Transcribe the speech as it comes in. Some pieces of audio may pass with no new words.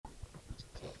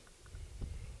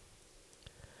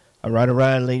All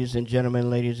right, ladies and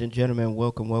gentlemen,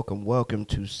 welcome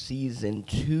to season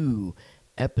two,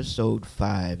 episode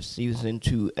five. Season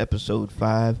two, episode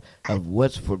five of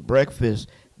What's for Breakfast.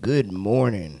 Good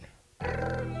morning.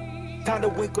 Time to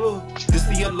wake up. This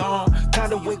the alarm.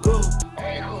 Time to wake up.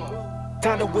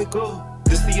 Time to wake up.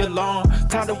 This the alarm.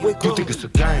 Time to wake up. You think it's a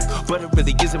game, but it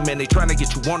really isn't, man. They trying to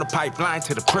get you on the pipeline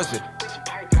to the prison.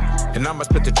 And I'ma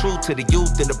spit the truth to the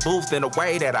youth in the booth in a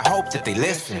way that I hope that they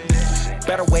listen.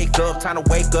 Better wake up, time to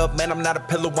wake up. Man, I'm not a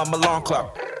pillow, I'm a alarm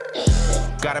clock.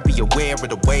 Gotta be aware of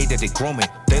the way that they grooming.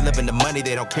 They live in the money,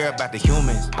 they don't care about the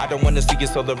humans. I don't wanna see your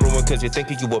soul ruined, cause you're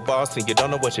thinking you a boss and you don't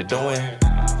know what you're doing.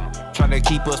 Trying to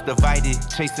keep us divided,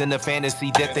 chasing the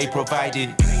fantasy that they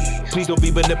provided. Please don't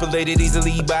be manipulated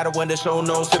easily by the one that show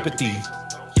no sympathy.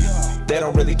 They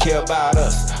don't really care about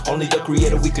us, only the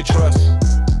creator we could trust.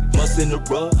 Months in the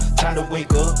rub, time to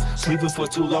wake up. Sleeping for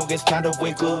too long, it's time to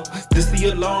wake up. This the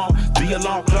alarm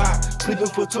clock. Sleeping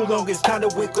for too long, it's time to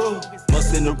wake up.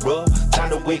 Months in the rub,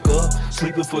 time to wake up.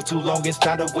 Sleeping for too long, it's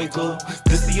time to wake up.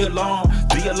 This the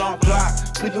alarm clock.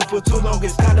 Sleeping for too long,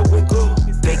 it's time to wake up.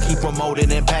 They keep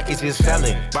promoting and packages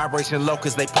selling. Vibration low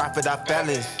cause they profit off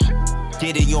fellas.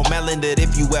 Getting your melon that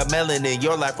if you have melanin,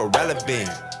 your life irrelevant.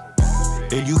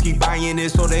 And you keep buying it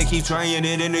so they keep trying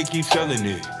it and they keep selling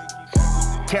it.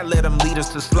 Can't let them lead us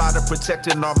to slaughter,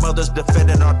 protecting our mothers,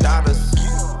 defending our daughters.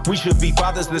 We should be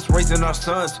fathers that's raising our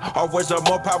sons. Our words are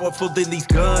more powerful than these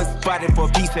guns. Fighting for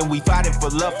peace and we fighting for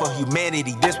love for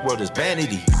humanity. This world is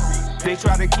vanity. They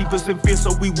try to keep us in fear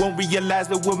so we won't realize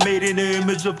that we're made in the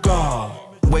image of God.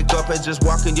 Wake up and just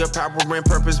walk in your power and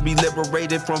purpose. Be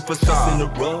liberated from facade. In the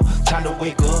rub, time to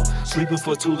wake up. Sleeping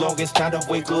for too long, it's time to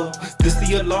wake up. This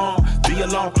the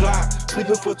alarm clock.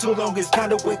 Sleeping for too long, it's time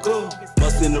to wake up.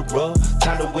 Months in the rub,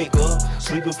 time to wake up.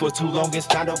 Sleeping for too long, it's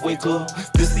time to wake up.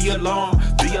 This the alarm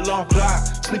clock.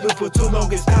 Sleeping for too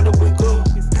long, it's time to wake up.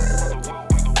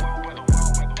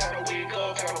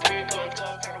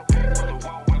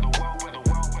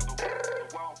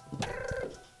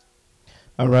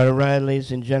 All right,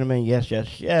 ladies and gentlemen.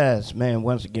 Yes. Man,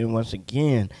 once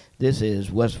again, this is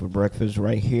What's for Breakfast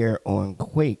right here on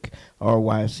Quake,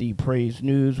 RYC Praise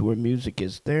News, where music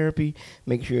is therapy.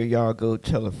 Make sure y'all go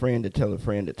tell a friend to tell a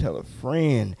friend to tell a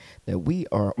friend that we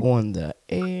are on the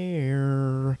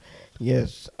air.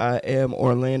 Yes, I am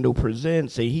Orlando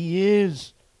Presentz, and he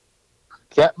is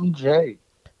Captain J.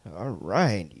 All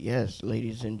right, yes,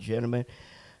 ladies and gentlemen.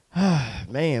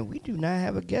 Man, we do not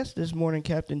have a guest this morning,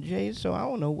 Captain J, so I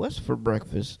don't know what's for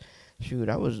breakfast. Shoot,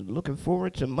 I was looking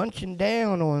forward to munching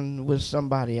down on with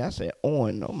somebody. I said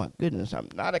on. Oh, my goodness, I'm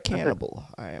not a cannibal.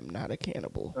 I am not a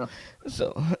cannibal.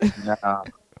 So. No.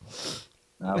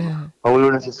 But we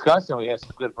were discussing, we had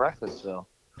some good breakfast, so.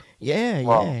 Yeah.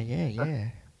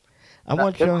 I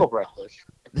want typical breakfast.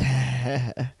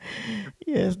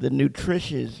 Yes, the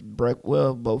nutritious breakfast.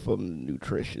 Well, both of them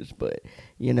nutritious, but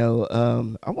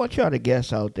I want y'all to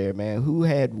guess out there, man, who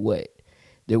had what?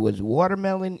 There was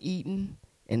watermelon eaten,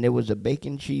 and there was a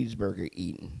bacon cheeseburger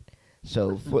eaten.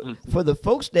 So for the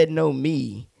folks that know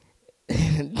me,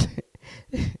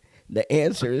 the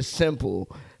answer is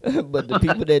simple. But the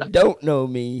people that don't know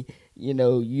me, you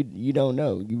don't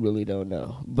know. You really don't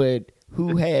know. But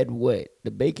who had what?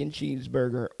 The bacon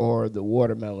cheeseburger or the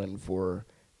watermelon for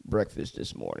breakfast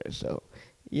this morning? So,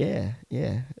 yeah.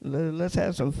 Let's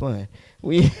have some fun.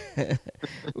 We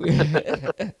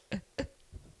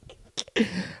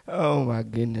oh my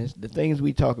goodness, the things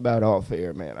we talk about off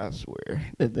air, man. I swear,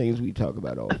 the things we talk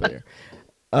about off air.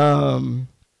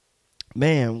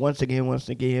 Man, once again,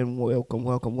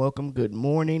 welcome. Good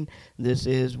morning. This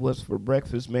is What's for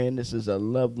Breakfast, man. This is a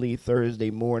lovely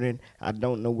Thursday morning. I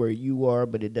don't know where you are,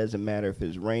 but it doesn't matter if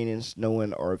it's raining,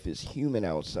 snowing, or if it's humid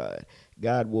outside.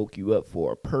 God woke you up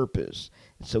for a purpose.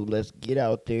 So let's get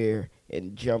out there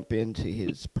and jump into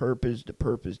his purpose, the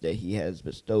purpose that he has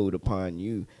bestowed upon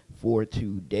you for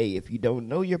today. If you don't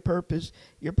know your purpose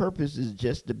is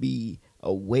just to be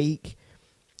awake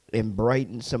and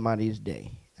brighten somebody's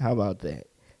day. How about that?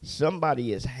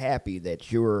 Somebody is happy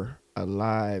that you're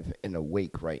alive and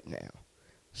awake right now.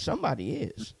 Somebody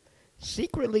is.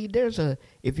 Secretly,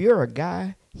 if you're a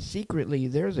guy, secretly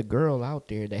there's a girl out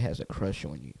there that has a crush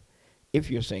on you. If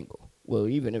you're single. Well,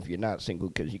 even if you're not single,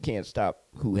 because you can't stop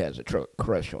who has a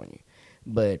crush on you.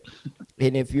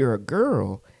 And if you're a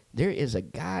girl, there is a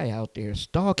guy out there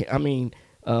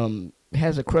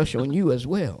has a crush on you as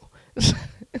well.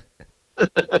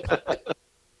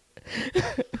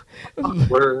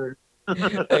 Word.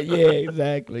 Yeah,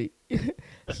 exactly.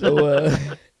 So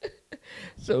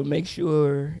make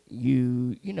sure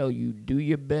you do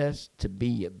your best to be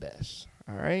your best.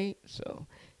 All right. So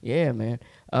Yeah, man.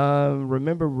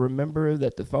 Remember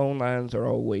that the phone lines are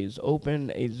always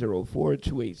open,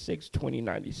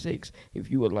 804-286-2096. If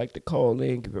you would like to call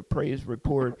in, give a praise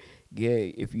report,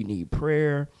 if you need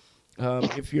prayer,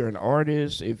 if you're an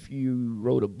artist, if you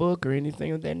wrote a book or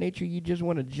anything of that nature, you just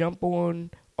want to jump on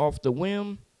off the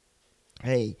whim,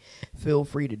 hey, feel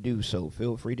free to do so.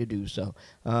 Feel free to do so.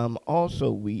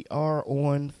 Also, we are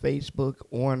on Facebook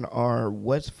on our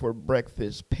What's for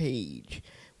Breakfast page.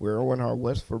 We're on our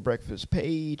What's for Breakfast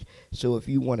page. So if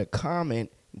you want to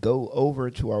comment, go over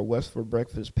to our What's for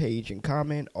Breakfast page and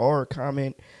comment, or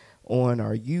comment on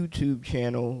our YouTube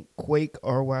channel, Quake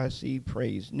RYC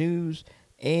Praise News,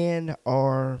 and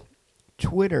our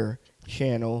Twitter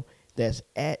channel, that's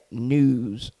at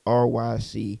News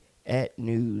RYC, at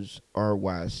News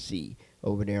RYC.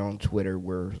 Over there on Twitter,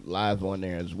 we're live on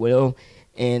there as well.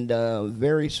 And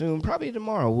very soon, probably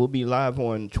tomorrow, we'll be live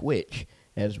on Twitch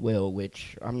as well,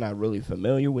 which I'm not really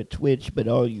familiar with Twitch, but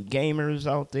all you gamers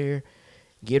out there,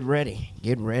 get ready.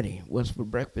 Get ready. What's for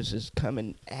Breakfast is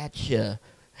coming at you.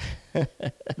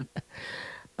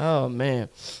 Oh, man.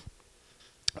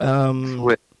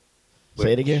 Twitch.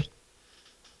 Say it again.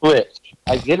 Twitch.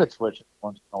 I get a Twitch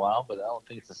once in a while, but I don't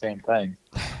think it's the same thing.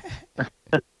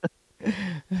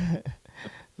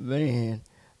 Man,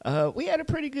 we had a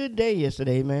pretty good day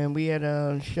yesterday, man. We had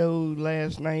a show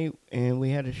last night, and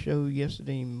we had a show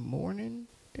yesterday morning,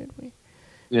 did we?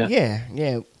 Yeah.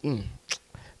 Yeah.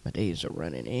 My days are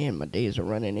running in. My days are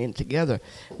running in together.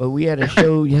 But we had a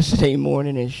show yesterday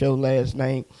morning and show last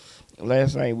night.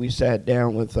 Last night we sat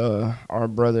down with our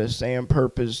brother Sam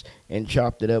Purpose and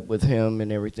chopped it up with him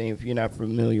and everything. If you're not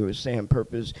familiar with Sam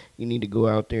Purpose, you need to go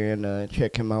out there and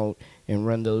check him out and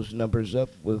run those numbers up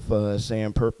with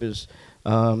Sam Purpose.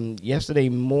 Yesterday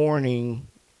morning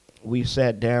we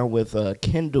sat down with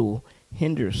Kendall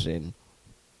Henderson,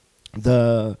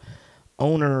 the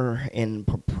owner and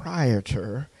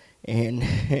proprietor and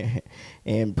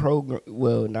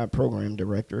not program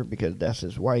director, because that's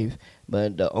his wife,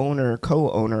 but the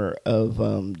co-owner of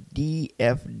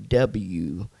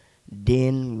DFW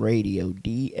Den Radio.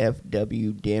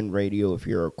 DFW Den Radio. If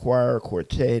you're a choir,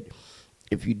 quartet,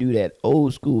 if you do that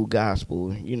old school gospel,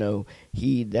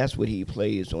 that's what he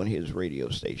plays on his radio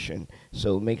station.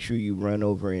 So make sure you run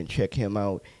over and check him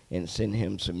out and send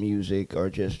him some music,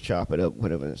 or just chop it up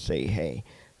with him and say hey.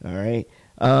 All right.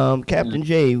 Captain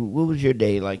J, what was your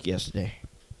day like yesterday?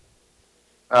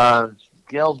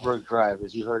 Galesburg Drive,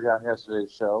 as you heard on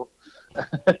yesterday's show.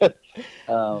 Did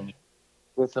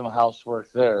some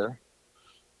housework there.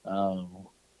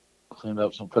 Cleaned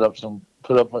up put up some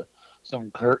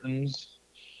curtains.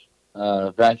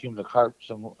 Vacuumed the carpet,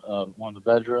 one of the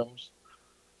bedrooms.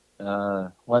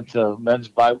 Went to men's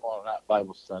not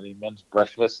Bible study, men's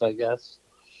breakfast, I guess.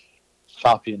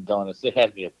 Coffee and donuts. They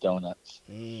had me at donuts.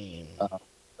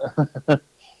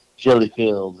 Jelly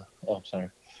filled. Oh, I'm sorry.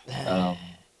 I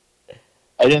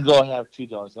didn't go and have 2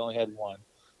 donuts. I only had 1.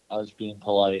 I was being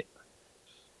polite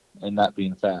and not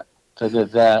being fat. So I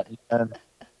did that. And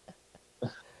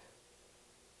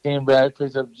came back,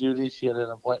 picked up Judy. She had an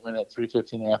appointment at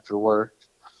 3:15 after work.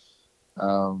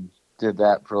 Did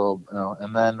that for a little,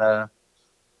 and then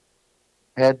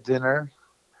had dinner.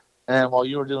 And while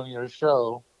you were doing your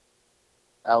show,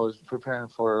 I was preparing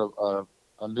for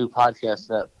a new podcast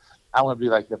that I want to be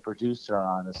like the producer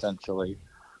on, essentially,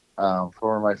 for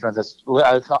one of my friends.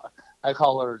 I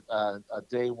call her a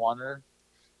day oneer.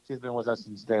 She's been with us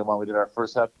since day one. We did our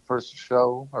first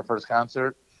show, our first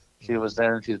concert. She was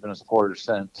there, and she's been a supporter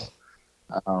since.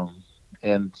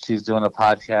 And she's doing a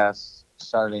podcast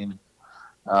starting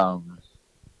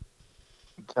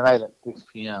tonight at 6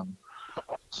 p.m.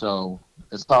 So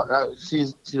it's not. She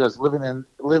does living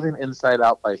inside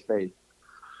out by faith.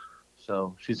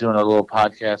 So she's doing a little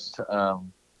podcast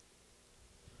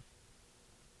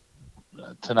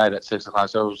tonight at 6 o'clock.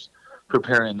 So I was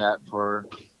preparing that for her.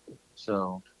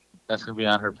 So that's gonna be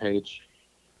on her page.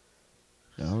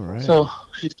 All right. So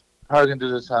she's probably gonna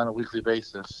do this on a weekly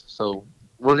basis. So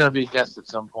we're gonna be guests at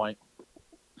some point.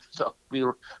 So be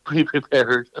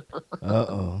prepared.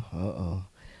 Uh-oh.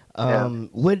 Yeah.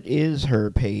 What is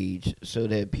her page so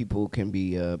that people can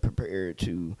be prepared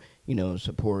to,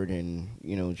 support and,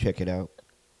 check it out?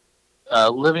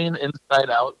 Living Inside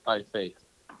Out by Faith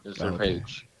is her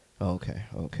page. Okay.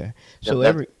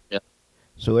 Yeah,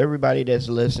 So everybody that's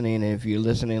listening, if you're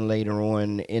listening later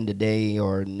on in the day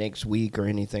or next week or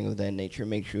anything of that nature,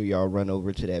 make sure y'all run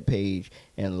over to that page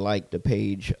and like the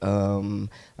page. I'm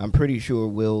pretty sure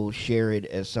we'll share it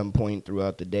at some point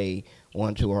throughout the day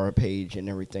onto our page and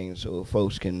everything, so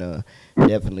folks can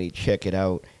definitely check it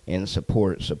out and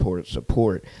support.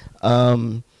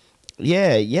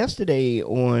 Yeah, yesterday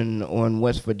on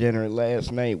West for Dinner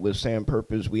last night with Sam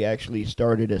Purpose, we actually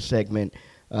started a segment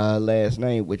last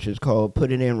night which is called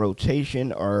 "Put It in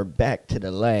Rotation" or "Back to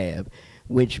the Lab,"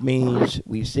 which means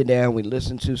we sit down, we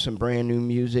listen to some brand new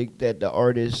music that the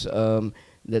artist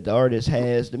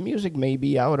has. The music may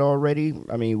be out already.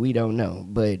 I mean, we don't know,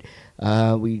 but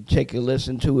we take a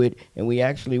listen to it, and we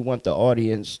actually want the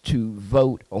audience to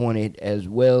vote on it as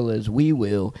well as we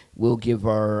will. We'll give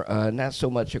our not so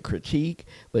much a critique,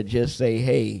 but just say,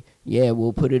 hey, yeah,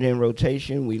 we'll put it in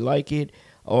rotation. We like it,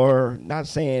 or not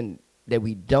saying that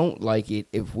we don't like it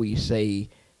if we say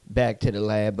back to the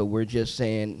lab, but we're just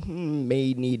saying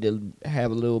may need to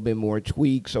have a little bit more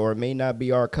tweaks, or it may not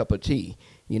be our cup of tea.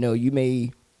 You know, you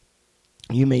may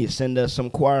send us some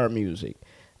choir music.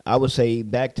 I would say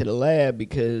back to the lab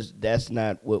because that's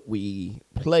not what we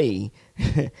play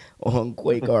on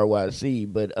Quake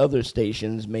RYC, but other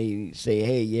stations may say,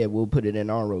 hey, yeah, we'll put it in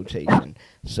our rotation.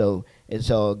 So it's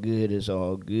all good. It's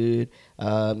all good.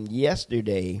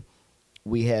 Yesterday,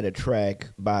 we had a track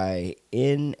by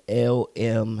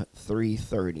NLM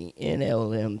 330.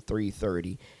 NLM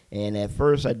 330. And at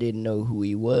first, I didn't know who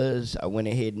he was. I went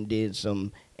ahead and did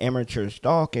some amateur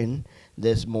stalking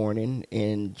this morning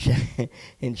and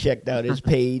and checked out his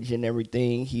page and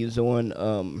everything. He's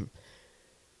on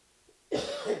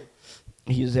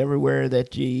he's everywhere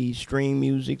that you stream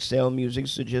music, sell music.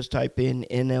 So just type in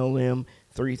NLM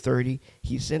 330.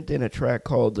 He sent in a track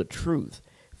called "The Truth,"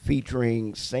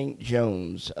 featuring St.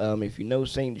 Jones. If you know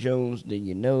St. Jones, then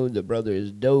you know the brother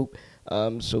is dope.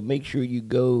 So make sure you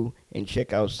go and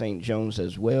check out St. Jones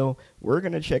as well. We're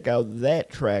going to check out that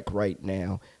track right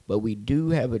now, but we do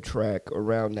have a track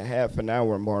around the half an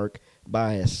hour mark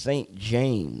by a St.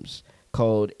 James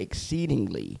called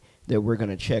 "Exceedingly" that we're going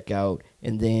to check out,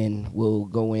 and then we'll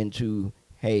go into,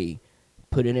 hey,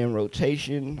 put it in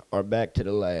rotation or back to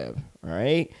the lab. All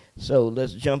right, so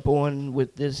let's jump on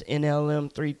with this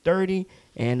NLM 330,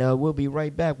 and we'll be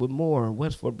right back with more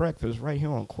What's for Breakfast right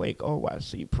here on Quake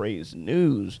RYC Praise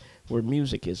News, where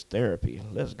music is therapy.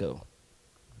 Let's go.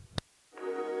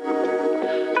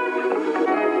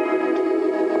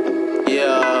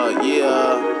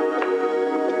 Yeah.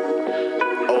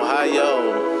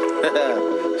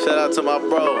 Ohio. Shout out to my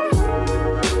bro.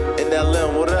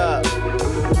 NLM, what up?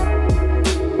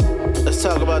 Let's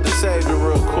talk about the Savior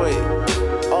real quick.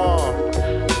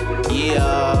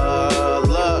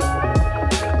 Look.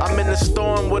 I'm in the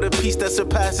storm with a peace that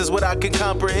surpasses what I can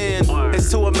comprehend.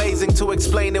 It's too amazing to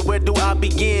explain it. Where do I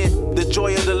begin? The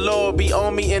joy of the Lord be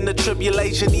on me in the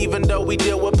tribulation, even though we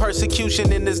deal with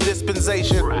persecution in this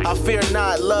dispensation. I fear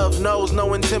not, love knows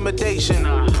no intimidation.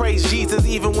 Praise Jesus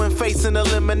even when facing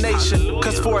elimination.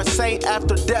 Cause for a saint,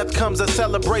 after death comes a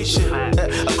celebration.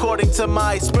 According to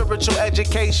my spiritual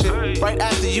education, right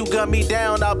after you gun me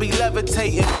down, I'll be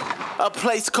levitating. A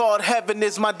place called heaven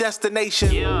is my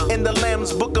destination. In the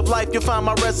Lamb's book of life, you'll find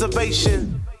my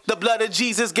reservation. The blood of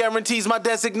Jesus guarantees my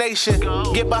designation.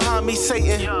 Get behind me,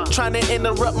 Satan, trying to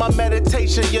interrupt my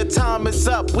meditation. Your time is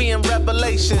up, we in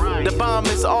Revelation. The bomb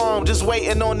is armed, just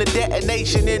waiting on the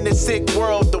detonation. In this sick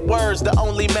world, the word's the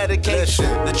only medication.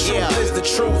 The truth is the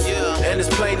truth, and it's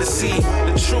plain to see.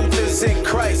 The truth is in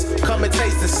Christ, come and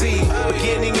taste and see.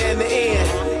 Beginning and the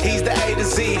end, he's the A to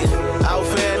Z,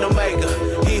 Alpha and Omega,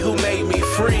 he who made me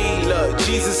free. Look,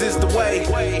 Jesus is the way,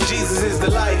 Jesus is the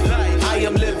life. I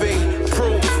am living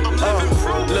proof.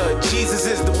 Look, Jesus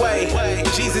is the way,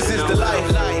 Jesus is the life,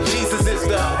 Jesus is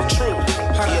the truth.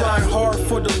 I grind hard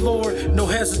for the Lord, no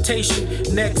hesitation.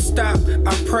 Next stop,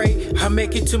 I pray, I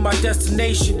make it to my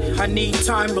destination. I need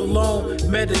time alone,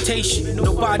 meditation.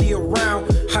 Nobody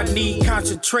around, I need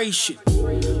concentration.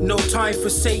 No time for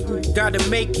Satan, gotta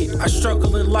make it. I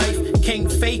struggle in life,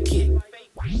 can't fake it.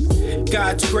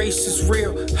 God's grace is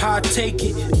real, I take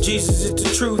it. Jesus is the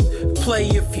truth, play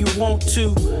if you want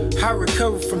to. I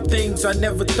recover from things I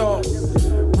never thought.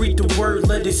 Read the word,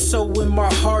 let it sow in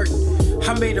my heart.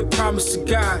 I made a promise to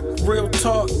God, real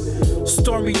talk.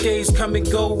 Stormy days come and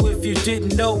go if you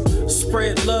didn't know.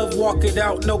 Spread love, walk it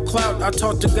out, no clout. I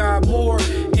talk to God more,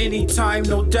 anytime,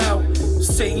 no doubt.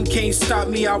 Satan can't stop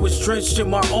me, I was drenched in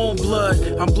my own blood.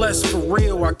 I'm blessed for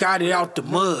real, I got it out the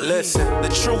mud. Listen, the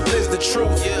truth is the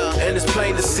truth, and it's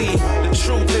plain to see. The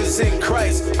truth is in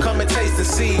Christ, come and taste and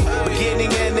see.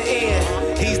 Beginning and the end,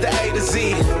 he's the A to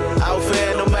Z, Alpha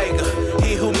and Omega,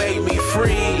 he who made me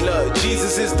free. Look,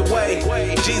 Jesus is the way,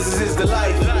 Jesus is the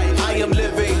life. I am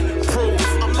living proof.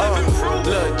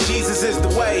 Look, Jesus is the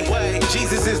way,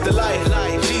 Jesus is the life,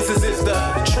 Jesus is the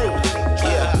truth.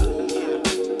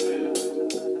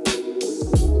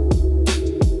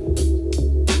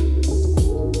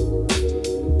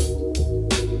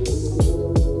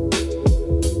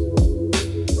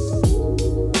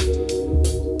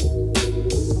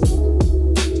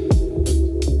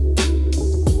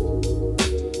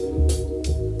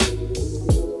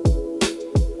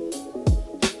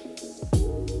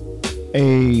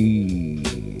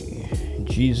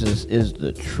 Jesus is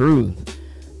the truth.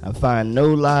 I find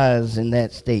no lies in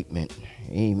that statement.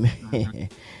 Amen.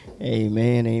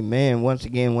 Amen. Amen. Once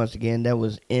again, that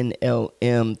was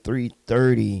NLM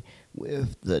 330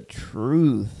 with The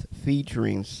Truth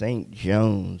featuring St.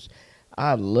 Jones.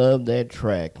 I love that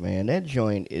track, man. That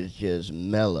joint is just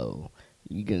mellow.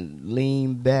 You can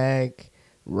lean back,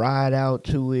 ride out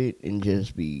to it, and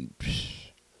just be,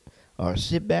 or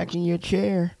sit back in your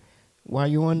chair while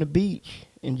you're on the beach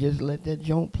and just let that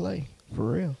joint play.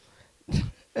 For real.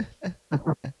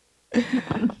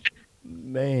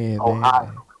 man.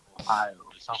 Ohio. He's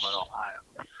talking about Ohio.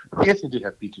 I guess they do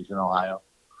have beaches in Ohio.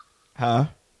 Huh?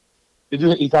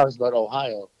 He talks about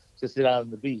Ohio. Just sit out on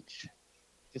the beach.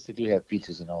 Guess they do have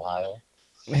beaches in Ohio.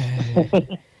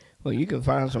 Well, you can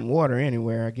find some water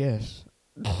anywhere, I guess.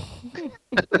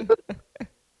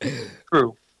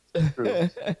 True.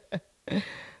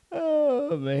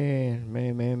 Oh, man.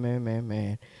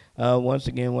 Once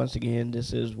again,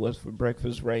 this is What's for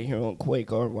Breakfast right here on Quake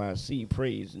RYC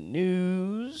Praise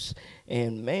News.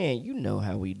 And, man, you know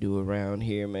how we do around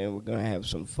here, man. We're going to have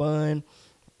some fun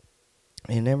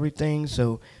and everything.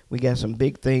 So we got some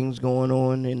big things going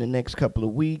on in the next couple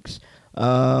of weeks.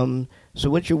 So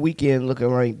what's your weekend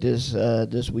looking like this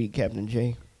week, Captain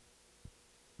J?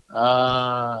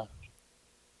 That's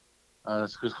a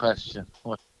good question.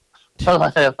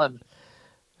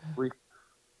 We're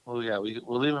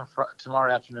leaving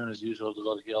tomorrow afternoon as usual to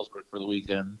go to Galesburg for the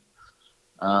weekend.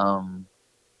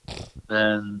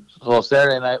 Then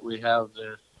Saturday night we have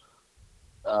the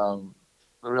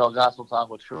Real Gospel Talk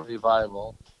with True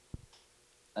Revival,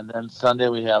 and then Sunday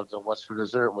we have the What's for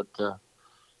Dessert with the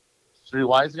Three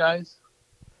Wise Guys.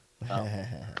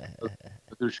 The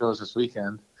two shows this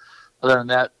weekend. Other than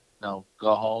that, go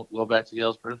home, go back to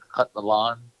Galesburg, cut the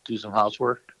lawn, do some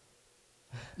housework.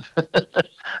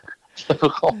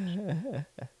 Typical.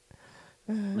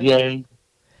 Yay.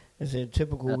 It's a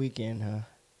typical weekend, huh?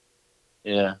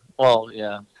 Yeah. Well,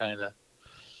 yeah, kind of.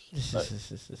 It's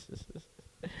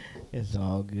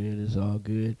all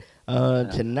good.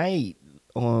 Tonight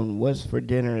on What's for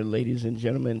Dinner, ladies and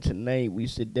gentlemen, tonight we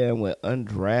sit down with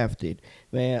Undrafted.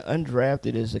 Man,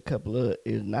 Undrafted is it's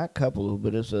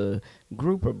a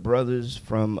group of brothers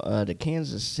from the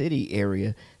Kansas City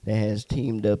area that has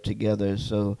teamed up together.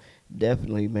 So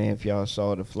definitely, man, if y'all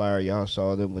saw the flyer, y'all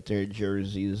saw them with their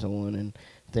jerseys on and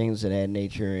things of that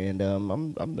nature. And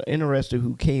I'm interested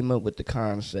who came up with the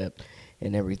concept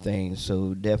and everything.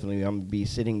 So definitely I'm going to be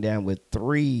sitting down with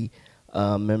 3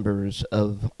 members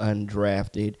of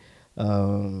Undrafted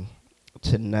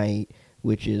tonight,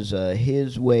 which is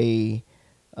His Way,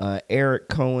 Eric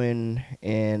Cohen,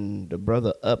 and the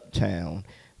brother Uptown.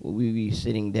 We'll be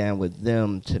sitting down with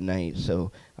them tonight.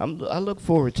 So I look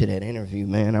forward to that interview,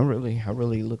 man. I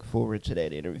really look forward to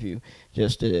that interview,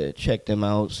 just to check them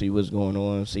out, see what's going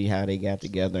on, see how they got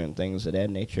together and things of that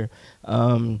nature.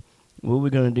 What we're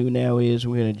going to do now is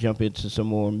we're going to jump into some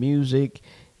more music,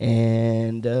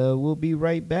 and we'll be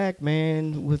right back,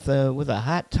 man, with a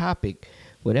hot topic.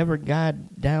 Whatever God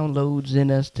downloads in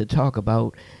us to talk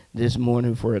about this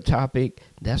morning for a topic,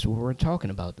 that's what we're talking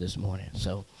about this morning.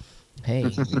 So, hey,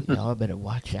 y'all better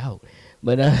watch out.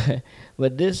 But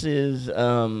this is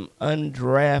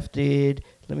Undrafted.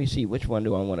 Let me see, which one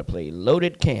do I want to play?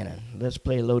 Loaded Cannon. Let's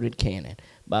play Loaded Cannon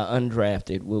by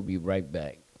Undrafted. We'll be right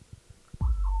back.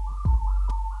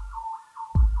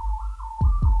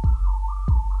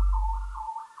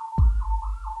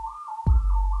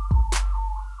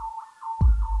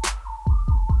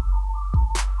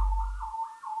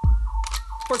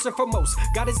 First and foremost,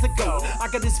 God is the go. I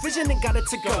got this vision and got it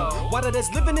to go. Water that's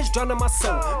living is drowning my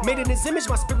soul. Made in his image,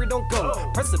 my spirit don't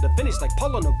go. Press to the finish like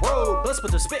Paul on the road. Blessed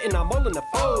with the spitting, I'm all in the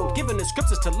fold. Giving the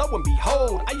scriptures to lo and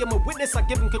behold. I am a witness, I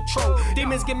give him control.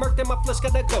 Demons get murked and my flesh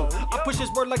gotta go. I push his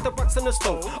word like the rocks in the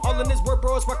stove. All in his word,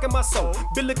 bro, is rocking my soul.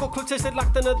 Biblical cliches, they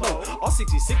locked in the low. All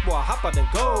 66, boy, I hop out and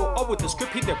go. All with the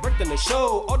script, he directing the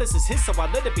show. All this is his, so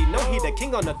I let it be known he the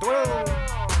king on the throne.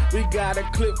 We got a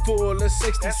clip full of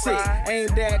 66, right.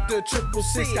 Aimed at the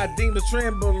 666. Got demons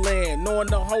trembling, knowing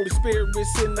the Holy Spirit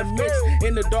is in the mix.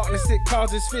 In the darkness, it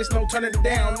causes fits, no turning it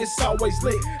down, it's always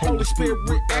lit. Holy Spirit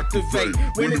activate,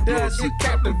 when it does, it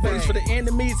captivates. For the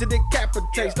enemies, it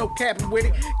decapitates, no capping with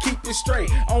it, keep it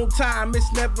straight. On time, it's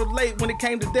never late. When it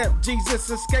came to death, Jesus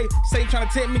escaped. Satan trying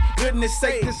to tempt me, goodness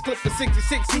sake. This clip of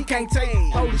 66, he can't take.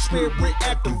 Holy Spirit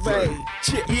activate.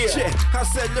 Yeah, I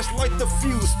said let's light the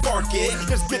fuse, spark it.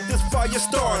 Let's get get this fire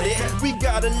started. We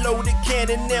got a loaded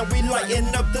cannon and we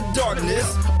lighten up the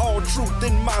darkness. All truth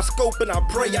in my scope and I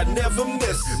pray I never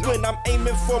miss. When I'm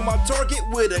aiming for my target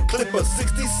with a clip of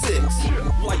 66.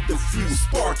 Light the fuse,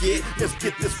 spark it, let's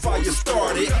get this fire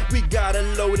started. We got a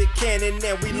loaded cannon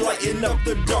and we lighten up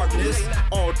the darkness.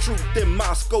 All truth in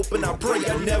my scope and I pray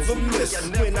I never miss.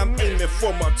 When I'm aiming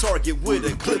for my target with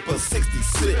a clip of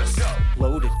 66.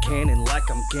 Loaded cannon like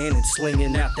I'm Gannon,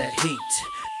 slinging out that heat.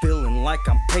 Feeling like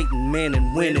I'm Peyton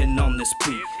Manning, winning on this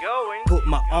beat. Put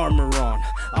my armor on,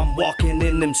 I'm walking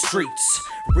in them streets.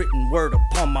 Written word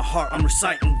upon my heart, I'm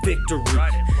reciting victory.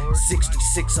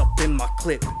 66 up in my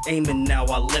clip, aiming now,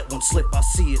 I let one slip. I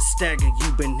see it stagger,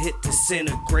 you've been hit,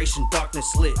 disintegration,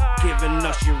 darkness lit. Giving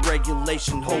us your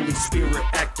regulation, Holy Spirit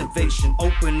activation.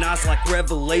 Open eyes like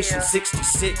revelation,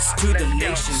 66 to the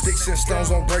nation. Sticks and stones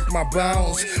won't break my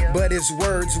bones, but his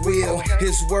words will.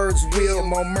 His words will,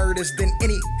 more murders than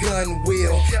any gun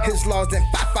will. His laws then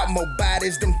fight more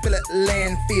bodies than fill it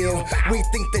landfill. We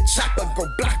think the chopper go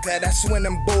blocker, that's when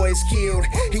them boys killed.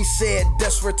 He said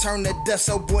dust return to dust,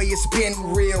 oh boy it's been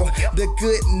real. The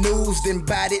good news then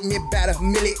bodied me about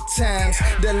 1,000,000 times.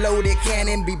 The loaded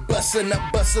cannon be busting up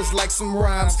busters like some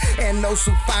rhymes. And those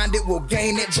who find it will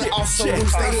gain it, but also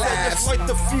lose their lives. Light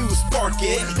the fuse, spark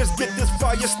it, let's get this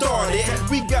fire started.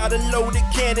 We got a loaded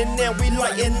cannon and we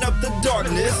lighten up the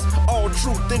darkness. All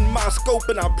truth in my scope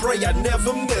and I pray I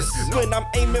never miss. When I'm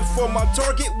aiming for my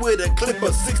target with a clip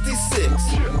of 66.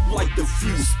 Light the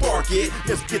fuse, spark it,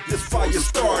 let's get this fire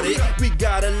started. We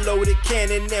got a loaded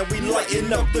cannon and we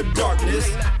lighten up the darkness.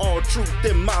 All truth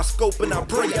in my scope and I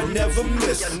pray I never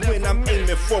miss. When I'm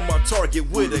aiming for my target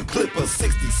with a clip of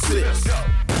 66.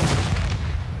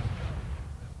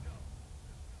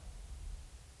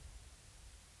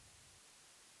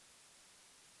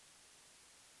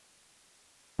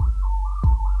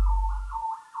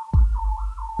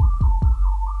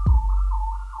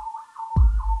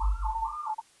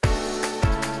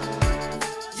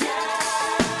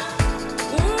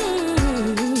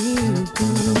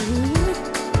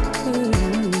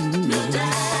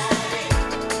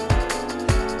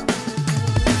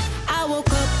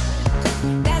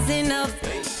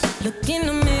 Look in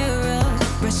the mirror,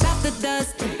 brush off the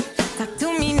dust. Talk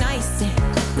to me nice,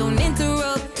 don't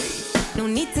interrupt. No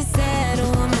need to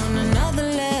settle, I'm on another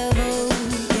level.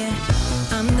 Yeah,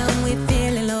 I'm done with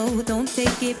feeling low. Don't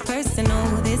take it personal,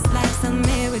 this life's a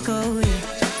miracle. Yeah.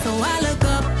 So I look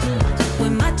up,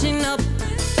 we're matching up.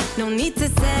 No need to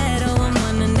settle, I'm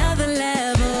on another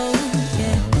level.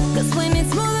 Yeah, 'cause when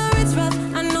it's smooth or it's rough,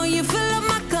 I know you fill up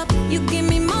my cup. You give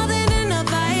me more than enough.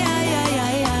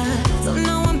 So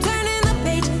now I'm turning the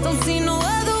page, don't see no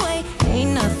other way.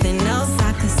 Ain't nothing else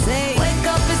I could say. Wake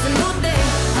up, it's a new day.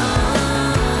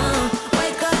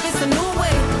 Wake up, it's a new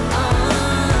way.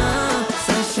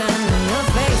 Sunshine on your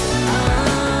face.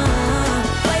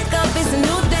 Wake up, it's a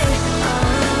new day.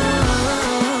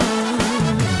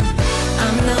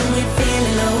 I'm done with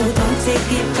feeling low. Don't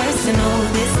take it personal.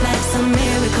 This life's a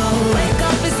miracle. Wake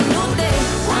up, it's a new day.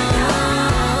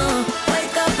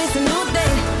 Wake up, it's a new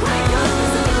day.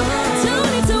 Don't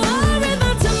need to worry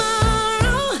about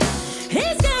tomorrow.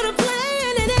 He's got a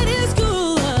plan and it is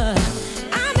good.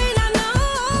 I may not know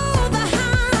the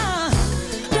how,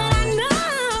 but I know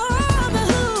the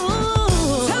who.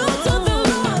 Talk to the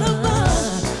Lord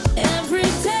above every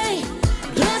day.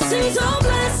 Blessings on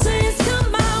blessings come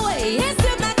my way. It's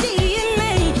in my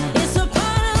DNA. It's a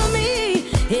part of me.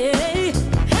 Yeah.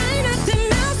 Ain't nothing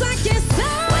else I can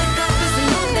say. Wake up, it's a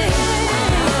new day.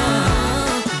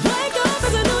 Wake up,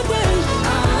 it's a new day.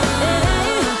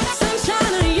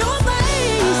 Sunshine in your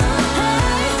face.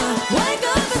 Wake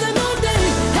up, it's a new day.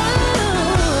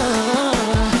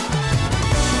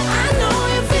 I know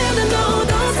you're feeling low.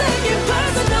 Don't take it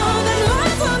personal. That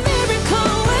life's a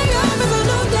miracle. Wake up, it's a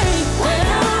new day. Wake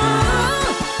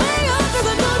up, it's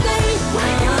a new day.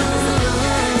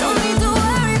 Don't need to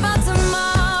worry about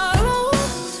tomorrow,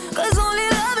 'cause only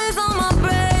love is on my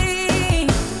brain.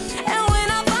 And when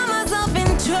I find myself in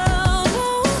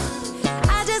trouble,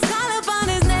 I just call upon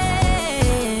his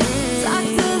name. Talk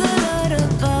to the Lord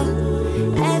above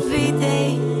every day.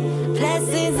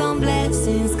 Blessings on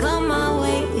blessings come my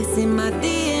way. It's in my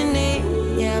DNA,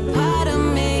 yeah, part of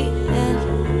me.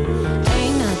 Yeah.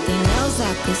 Ain't nothing else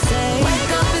I could say.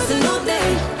 Wake up, it's a new day.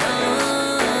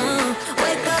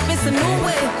 Wake up, it's a new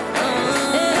way.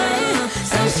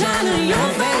 Sunshine in your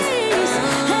face.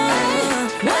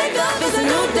 Wake up, it's a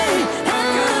new day.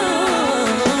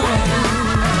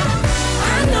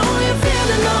 I know you're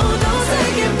feeling low. Don't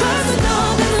take it personal.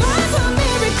 This life's a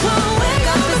miracle. Wake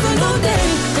up, it's a new day.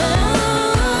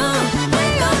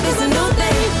 Wake up, it's a new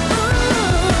day.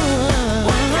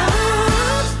 Wake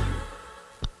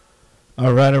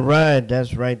All right.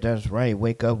 That's right. That's right.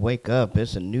 Wake up, wake up.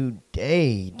 It's a new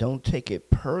day. Don't take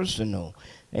it personal.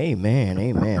 Amen.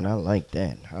 Amen. I like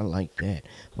that. I like that.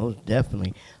 Most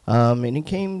definitely. And it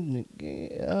came.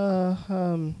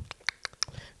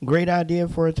 Great idea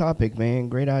for a topic, man.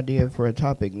 Great idea for a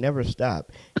topic. Never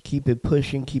stop. Keep it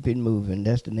pushing. Keep it moving.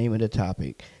 That's the name of the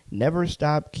topic. Never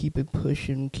stop. Keep it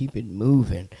pushing. Keep it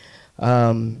moving.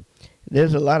 Um,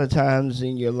 there's a lot of times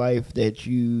in your life that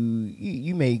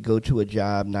you may go to a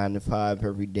job 9 to 5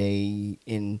 every day,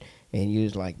 and you're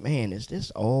just like, man, is this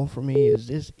all for me? Is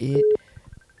this it?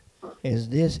 Is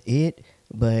this it?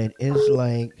 But it's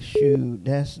like, shoot,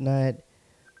 that's not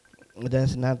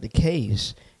the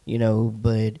case,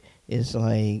 but it's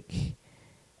like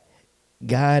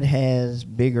God has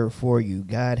bigger for you.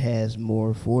 God has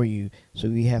more for you. So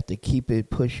we have to keep it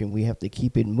pushing. We have to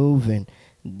keep it moving.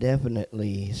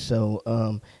 Definitely.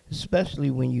 So, especially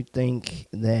when you think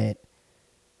that,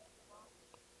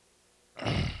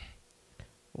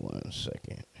 one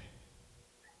second.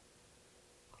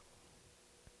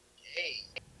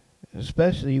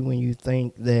 Especially when you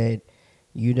think that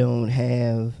you don't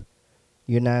have,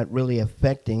 you're not really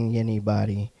affecting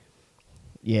anybody.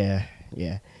 Yeah,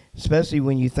 yeah. Especially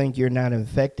when you think you're not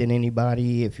infecting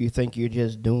anybody, if you think you're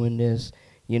just doing this,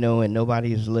 and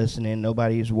nobody's listening,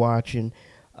 nobody's watching.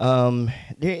 There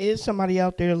is somebody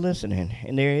out there listening,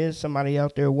 and there is somebody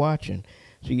out there watching.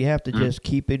 So you have to just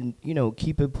keep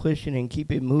it pushing and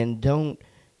keep it moving, and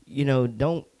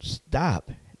don't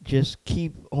stop. Just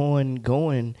keep on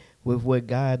going with what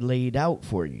God laid out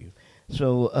for you.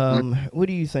 So, what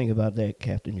do you think about that,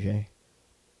 Captain J?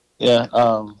 Yeah.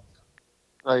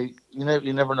 Like you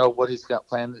never know what he's got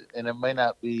planned, and it may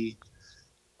not be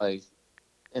like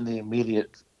in the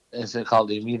immediate. Is it called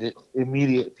the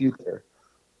immediate future?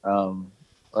 Um,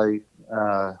 like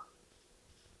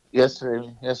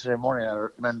yesterday morning,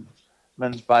 our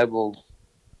men's Bible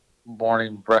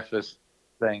morning breakfast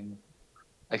thing.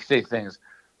 I say things.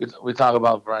 We talk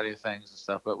about a variety of things and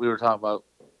stuff, but we were talking about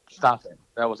stopping.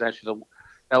 That was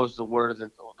the word of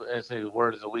the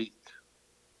word of the week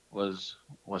was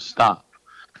stop.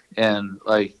 And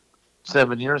like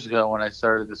 7 years ago when I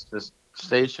started this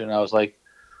station, I was like,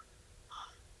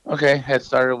 okay, had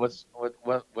started with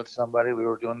somebody. We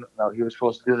were doing. No, he was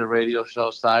supposed to do the radio show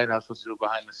side. I was supposed to do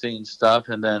behind the scenes stuff,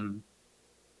 and then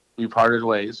we parted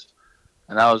ways.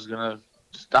 And I was gonna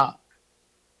stop,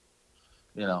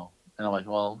 And I'm like,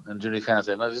 well, and Judy kind of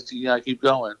said, no, just keep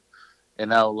going. And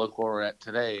now look where we're at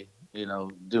today.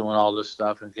 Doing all this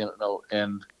stuff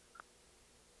and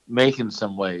making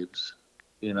some waves,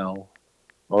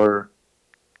 or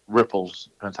ripples,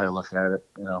 depends how you look at it.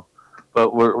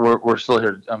 But we're still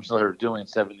here. I'm still here doing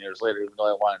 7 years later, even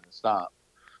though I wanted to stop,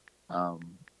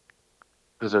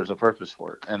 because there's a purpose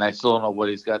for it, and I still don't know what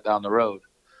he's got down the road,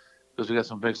 because we got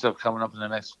some big stuff coming up in the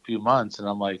next few months, and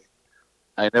I'm like,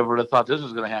 I never would have thought this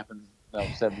was going to happen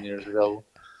 7 years ago,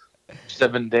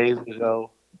 7 days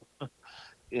ago,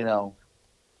 you know.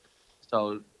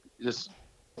 So just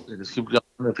keep going.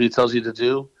 If he tells you to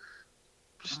do,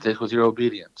 stick with your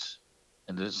obedience.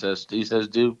 And he says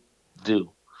do.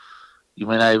 You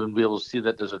may not even be able to see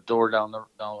that there's a door down at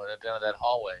the end of that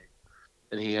hallway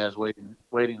that he has waiting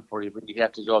for you, but you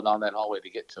have to go down that hallway to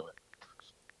get to it.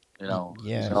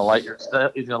 Yes. He's gonna light your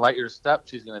step. He's gonna light your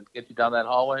steps. He's gonna get you down that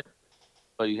hallway,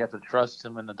 but you have to trust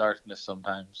him in the darkness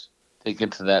sometimes to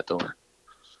get to that door.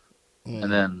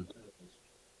 And then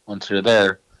once you're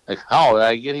there, like, how did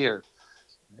I get here?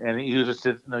 And you just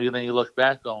then you look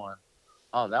back going,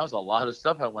 oh, that was a lot of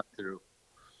stuff I went through,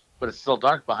 but it's still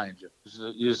dark behind you.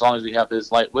 As long as you have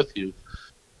His light with you,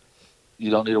 you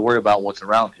don't need to worry about what's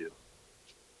around you,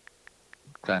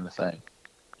 kind of thing.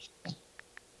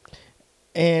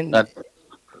 And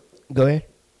go ahead.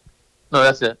 No,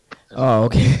 that's it. Oh,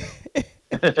 okay.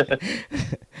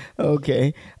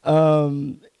 Okay.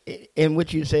 And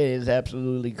what you said is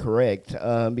absolutely correct.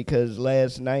 Because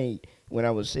last night when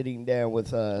I was sitting down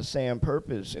with Sam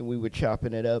Purpose and we were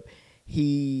chopping it up,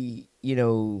 he,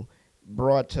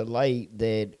 brought to light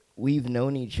that we've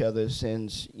known each other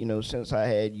since I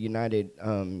had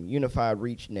Unified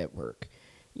Reach Network,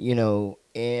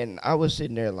 and I was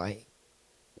sitting there like,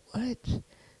 what?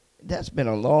 That's been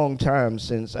a long time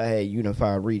since I had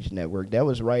Unified Reach Network. That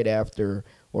was right after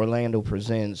Orlando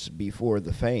Presents, before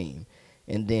the fame.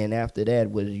 And then after that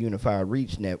was Unified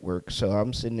Reach Network. So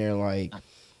I'm sitting there like,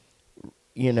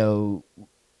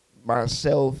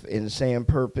 myself and Sam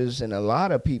Purpose and a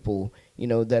lot of people,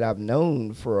 that I've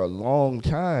known for a long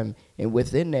time. And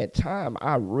within that time,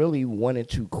 I really wanted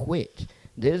to quit.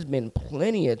 There's been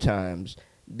plenty of times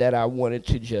that I wanted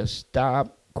to just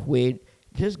stop, quit,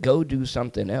 just go do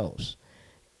something else.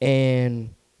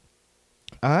 And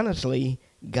honestly,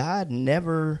 God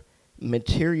never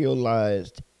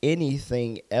materialized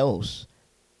anything else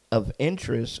of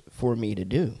interest for me to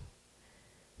do.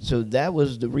 So that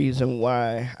was the reason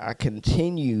why I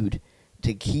continued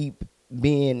to keep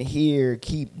being here,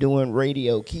 keep doing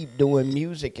radio, keep doing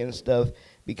music and stuff,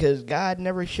 because God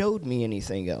never showed me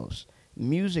anything else.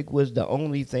 Music was the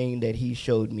only thing that He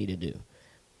showed me to do.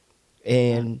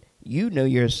 And you know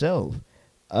yourself,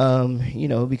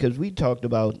 because we talked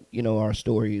about, our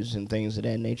stories and things of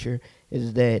that nature,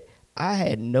 is that I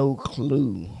had no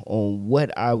clue on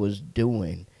what I was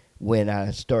doing when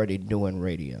I started doing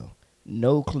radio.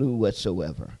 No clue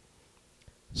whatsoever.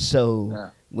 So Yeah.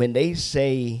 when they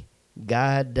say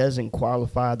God doesn't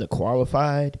qualify the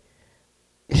qualified,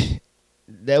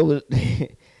 that was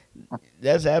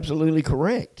that's absolutely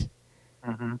correct.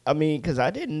 Mm-hmm. I mean, because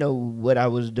I didn't know what I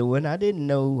was doing. I didn't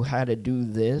know how to do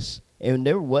this. And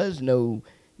there was no,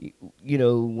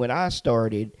 when I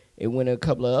started and when a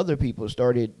couple of other people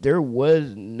started, there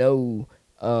was no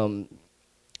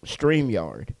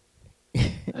StreamYard.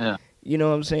 Yeah. You know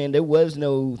what I'm saying? There was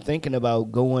no thinking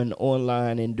about going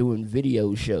online and doing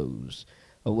video shows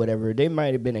or whatever. There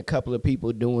might have been a couple of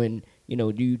people doing,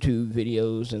 YouTube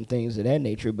videos and things of that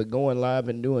nature, but going live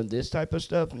and doing this type of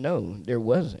stuff, no, there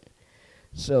wasn't.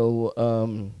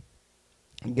 So,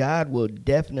 God will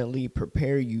definitely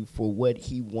prepare you for what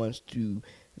He wants to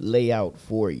lay out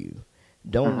for you.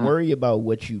 Don't Mm-hmm. worry about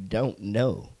what you don't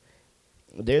know.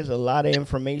 There's a lot of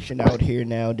information out here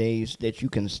nowadays that you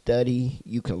can study,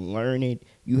 you can learn it.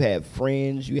 You have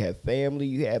friends, you have family,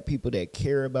 you have people that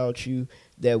care about you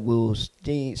that will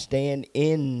stand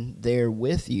in there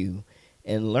with you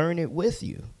and learn it with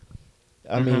you.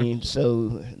 I mean,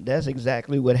 so that's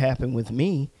exactly what happened with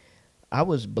me. I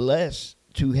was blessed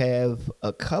to have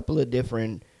a couple of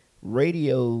different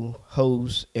radio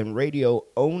hosts and radio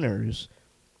owners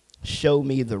show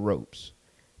me the ropes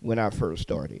when I first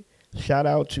started. Shout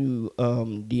out to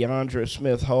Deandra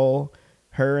Smith Hall.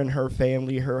 Her and her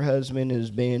family, her husband has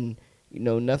been,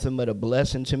 nothing but a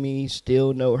blessing to me.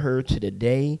 Still know her to the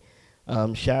day.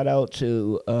 Shout out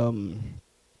to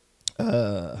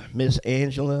Miss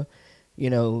Angela.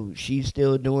 She's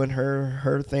still doing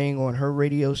her thing on her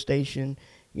radio station.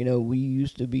 We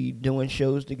used to be doing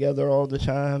shows together all the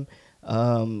time.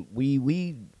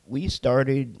 We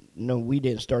started. No, we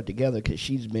didn't start together because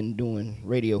she's been doing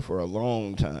radio for a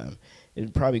long time.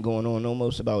 It's probably going on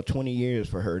almost about 20 years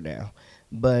for her now.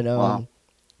 But Wow.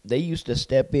 they used to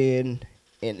step in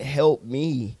and help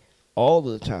me all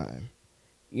the time.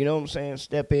 You know what I'm saying?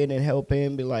 Step in and help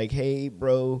him. Be like, hey,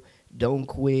 bro, don't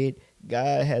quit.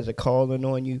 God has a calling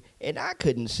on you. And I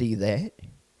couldn't see that.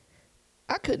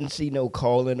 I couldn't see no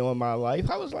calling on my life.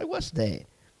 I was like, what's that?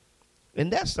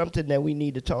 And that's something that we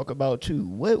need to talk about too.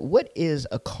 What is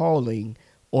a calling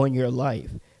on your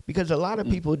life? Because a lot of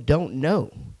people don't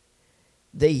know.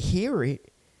 They hear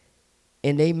it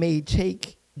and they may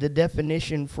take the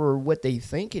definition for what they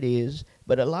think it is,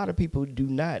 but a lot of people do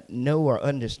not know or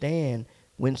understand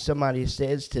when somebody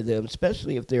says to them,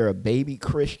 especially if they're a baby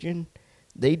Christian,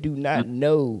 they do not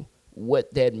know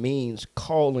what that means,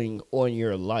 calling on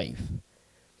your life.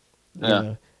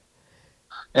 Yeah.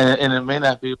 And it may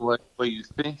not be what you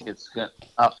think it's going to,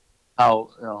 how,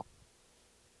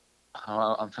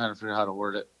 how, I'm trying to figure out how to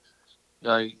word it.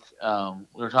 Like,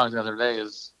 we were talking the other day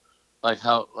is like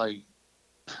how, like,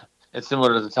 it's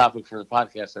similar to the topic for the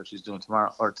podcast that she's doing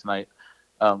tomorrow or tonight.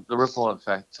 The ripple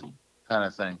effect kind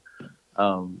of thing.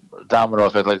 Domino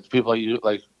effect, like people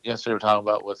like yesterday we were talking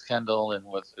about with Kendall and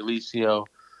with Elicio,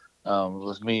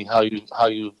 with me, how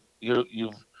you've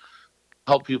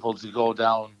helped people to go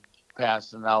down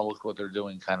past and now look what they're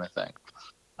doing kind of thing.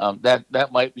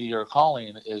 That might be your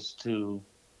calling, is to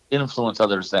influence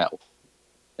others that way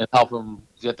and help them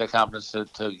get that confidence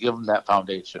to give them that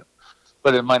foundation.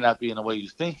 But it might not be in the way you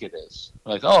think it is.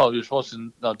 Like, oh, you're supposed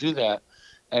to do that,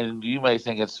 and you may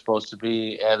think it's supposed to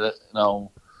be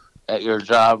at your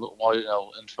job,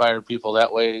 inspire people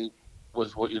that way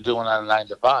with what you're doing on a 9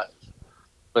 to 5.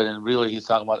 But then really, he's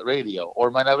talking about the radio, or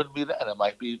it might not even be that. It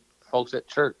might be folks at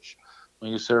church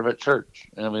when you serve at church.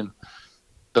 And I mean,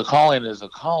 the calling is a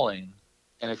calling,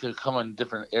 and it could come in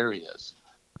different areas,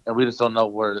 and we just don't know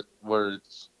where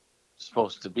it's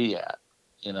supposed to be at.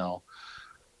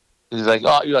 He's like,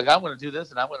 oh, you're like, I'm going to do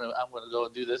this, and I'm going to go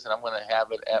and do this, and I'm going to have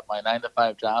it at my 9 to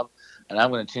 5 job, and I'm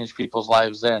going to change people's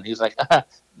lives there. And he's like,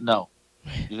 no,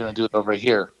 you're going to do it over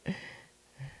here.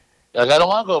 Like, I don't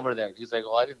want to go over there. He's like,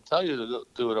 well, I didn't tell you to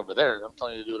do it over there. I'm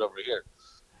telling you to do it over here.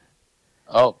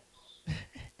 Oh,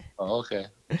 okay.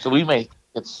 So we make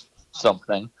it's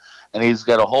something, and he's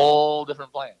got a whole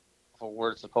different plan for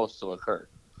where it's supposed to occur.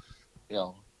 You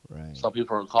know, Right. some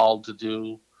people are called to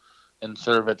do and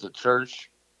serve at the church,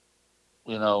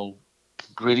 you know,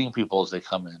 greeting people as they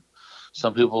come in.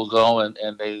 Some people go and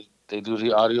they do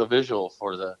the audio visual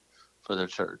for their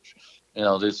church. You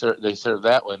know, they serve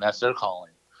that way, and that's their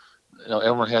calling. You know,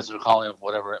 everyone has their calling of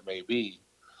whatever it may be.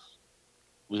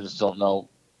 We just don't know.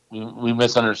 We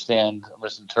misunderstand,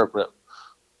 misinterpret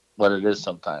what it is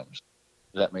sometimes.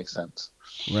 If that makes sense.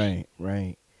 Right.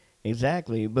 Right.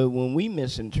 Exactly. But when we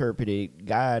misinterpret it,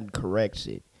 God corrects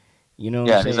it. You know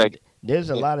what I'm Yeah, he's saying? like,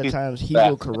 There's a lot of he's times He back.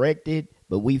 will correct it,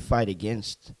 but we fight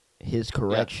against His Yeah.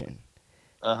 correction.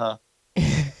 Uh huh.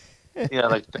 Yeah,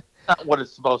 like that's not what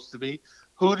it's supposed to be.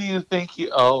 Who do you think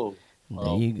you? Oh, There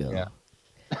oh, you go. yeah.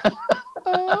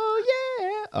 Oh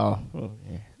yeah. Oh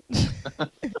yeah.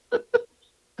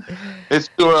 It's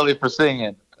too early for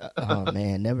singing. Oh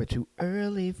man, never too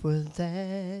early for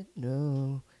that.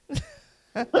 No.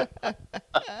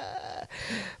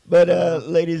 But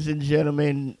ladies and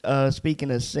gentlemen,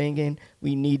 speaking of singing,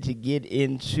 we need to get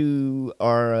into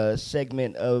our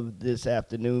segment of this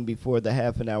afternoon before the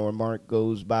half an hour mark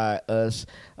goes by us.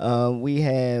 We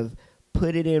have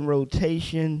put it in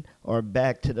rotation or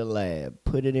back to the lab.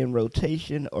 Put it in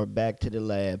rotation or back to the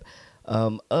lab.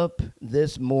 Up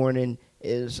this morning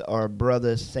is our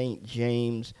brother St.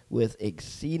 James with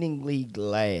Exceedingly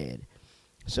Glad.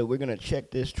 So we're going to check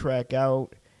this track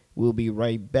out. We'll be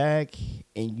right back,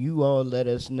 and you all let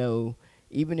us know,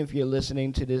 even if you're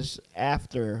listening to this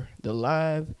after the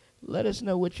live, let us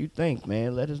know what you think,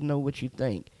 man. Let us know what you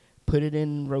think. Put it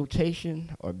in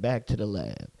rotation or back to the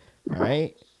lab. All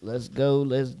right? Let's go.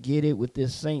 Let's get it with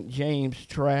this St. James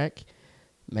track.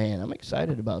 Man, I'm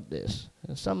excited about this.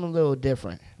 It's something a little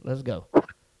different. Let's go.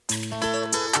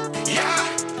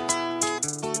 Yeah.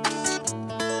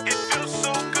 It feels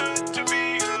so good to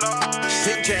be alive.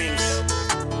 St. James.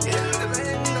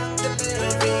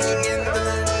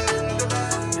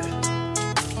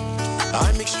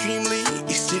 I'm extremely,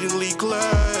 exceedingly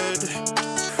glad.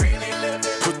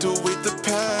 Put away the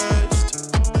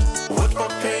past. What my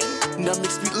pain now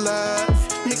makes me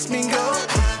laugh, makes me go.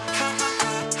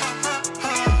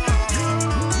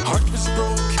 Heart was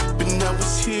broke, but now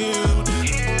it's healed.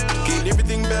 Gain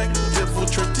everything back, devil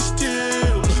tried to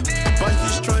steal. By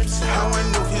his stripes, how I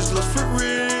know his love for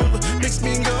real makes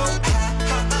me go.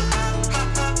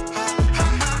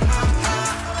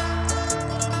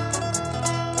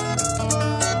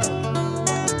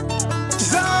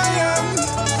 Zion,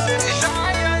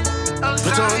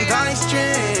 put on thy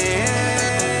strength.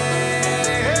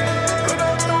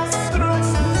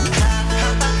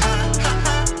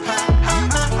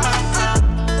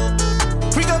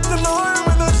 We got the Lord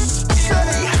with us.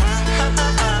 Say,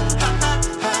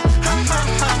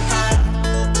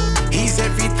 He's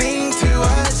everything to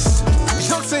us.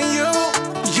 Jokes and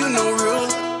you know rule.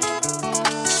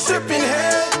 Serpent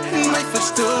head and my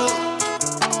footstool.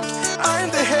 I'm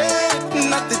the head,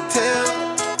 not the tail.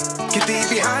 Get thee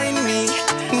behind me,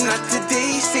 not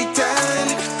today, Satan.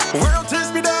 World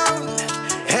tears me down,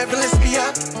 heaven lifts me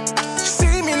up.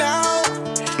 See me now,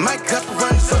 my cup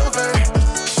runs over.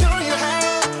 Show you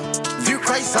how, through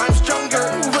Christ I'm stronger.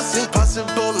 What's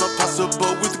impossible, not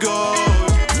possible with God.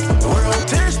 World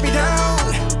tears me down,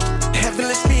 heaven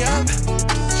lifts me up.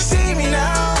 See me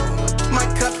now, my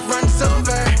cup runs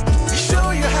over.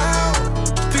 Show you how,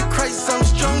 through Christ I'm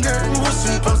stronger. What's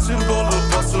impossible,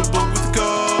 not possible with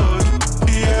God.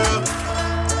 Yeah.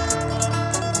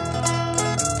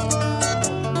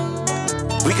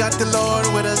 We got the Lord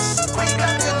with us. We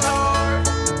got the Lord.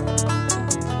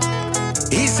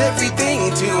 He's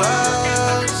everything to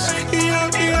us. Yeah,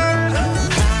 yeah.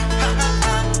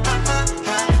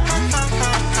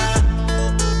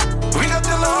 We got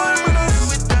the Lord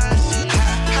with us.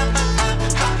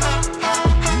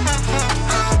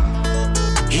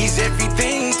 He's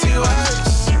everything to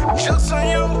us. Just on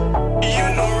you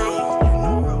know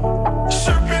rule.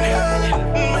 Serpent head,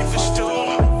 my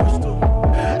footstool.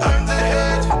 I'm the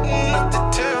head, not the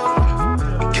tail.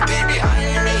 Get thee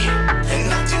behind me, and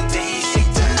not today,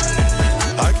 Satan.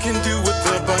 I can do what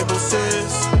the Bible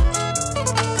says.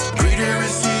 Greater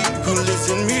is He who lives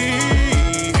in me.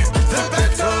 The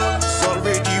battle's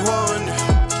already won.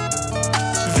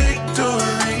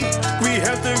 Victory, we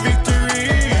have the victory.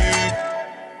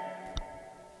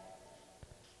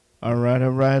 All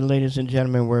right, ladies and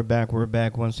gentlemen, we're back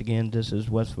once again. This is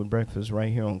What's for Breakfast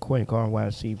right here on Quake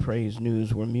RYC Praise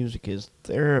News, where music is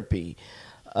therapy.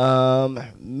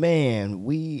 Man,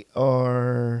 we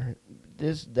are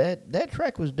that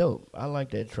track was dope. I like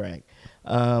that track.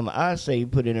 I say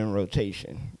put it in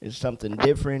rotation. It's something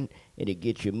different. It'll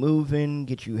get you moving,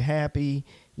 get you happy,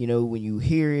 when you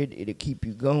hear it, it'll keep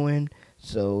you going.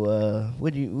 So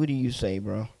what do you say,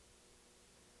 bro?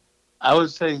 I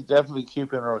would say definitely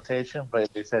keep in rotation, but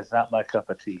it's not my cup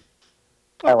of tea.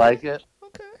 I Okay. like it,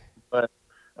 Okay. but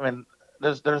I mean,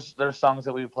 there's songs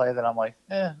that we play that I'm like,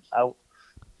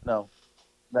 no,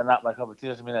 they're not my cup of tea.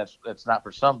 Doesn't mean that's not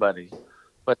for somebody,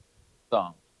 but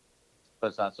song, but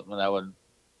it's not something I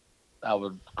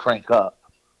would crank up.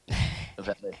 If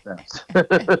that makes sense.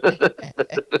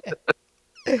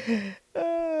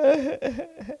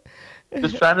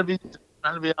 Just trying to be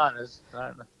honest.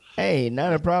 Hey,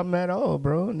 not a problem at all,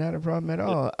 bro. Not a problem at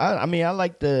all. I mean, I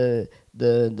like the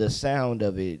sound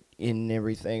of it and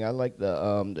everything. I like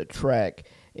the track.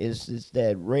 It's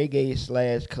that reggae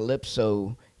slash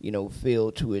calypso,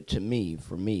 feel to it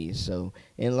for me. So,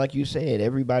 and like you said,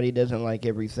 everybody doesn't like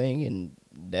everything, and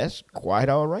that's quite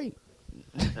all right.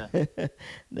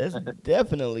 That's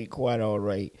definitely quite all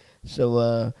right.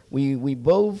 So we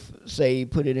both say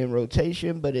put it in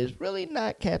rotation, but it's really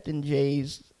not Captain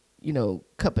J's,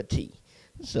 cup of tea.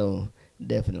 So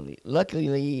definitely.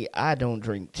 Luckily, I don't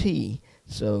drink tea,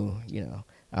 so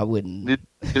I wouldn't.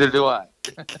 Neither do I.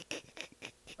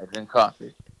 I drink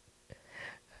coffee.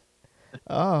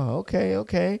 Oh, okay,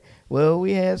 okay. Well,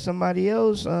 we had somebody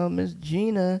else, Miss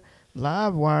Gina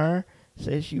Livewire,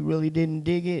 said she really didn't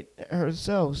dig it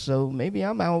herself. So maybe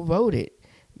I'm outvoted.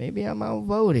 Maybe I'm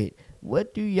outvoted.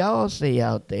 What do y'all say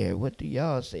out there? What do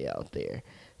y'all say out there?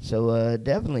 So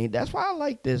definitely, that's why I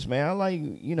like this, man. I like,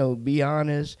 be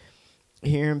honest,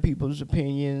 hearing people's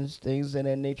opinions, things of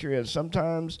that nature. And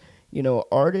sometimes,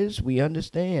 artists, we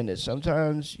understand that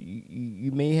sometimes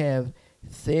you may have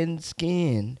thin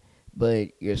skin, but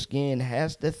your skin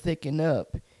has to thicken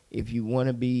up if you want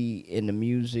to be in the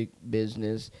music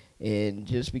business. And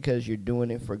just because you're doing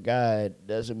it for God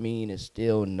doesn't mean it's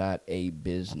still not a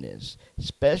business,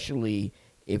 especially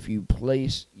if you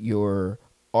place your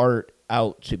art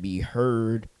out to be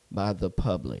heard by the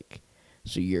public.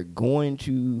 So you're going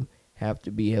to have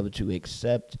to be able to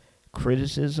accept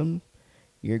criticism.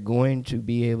 You're going to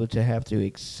be able to have to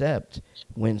accept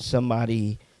when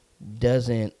somebody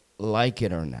doesn't like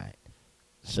it or not.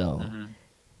 So,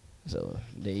 so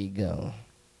there you go.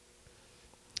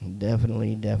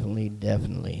 Definitely.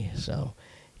 So,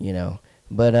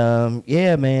 but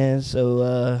yeah, man.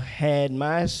 So had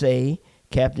my say,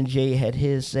 Captain J had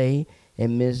his say,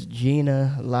 and Miss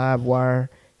Gina Livewire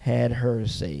had her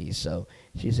say. So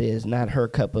she says not her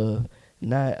cup of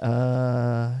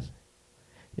not.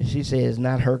 She says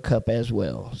not her cup as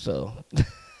well. So.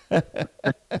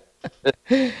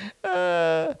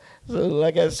 So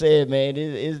like I said, man,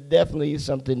 it's definitely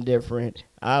something different.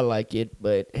 I like it,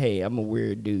 but hey, I'm a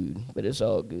weird dude, but it's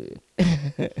all good.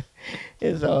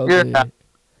 It's all You're good.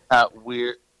 not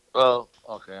weird. Well,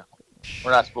 okay.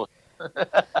 We're not supposed to.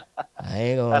 I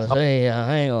ain't gonna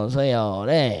say all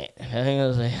that. I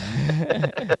ain't gonna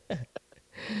say.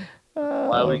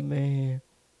 Oh man.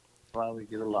 Why we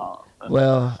get along.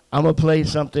 Well, I'm going to play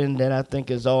something that I think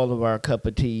is all of our cup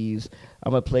of teas.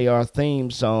 I'm going to play our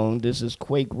theme song. This is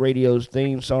Quake Radio's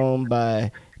theme song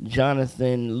by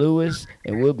Jonathan Lewis,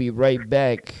 and we'll be right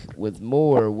back with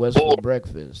more What's for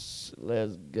Breakfast.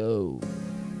 Let's go.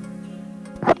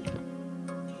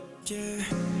 Yeah.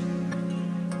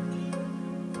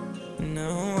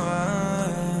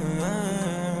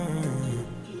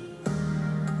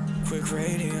 Quake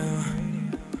Radio.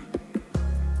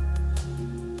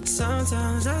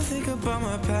 Sometimes I think about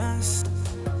my past.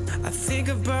 I think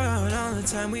about all the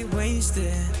time we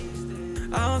wasted,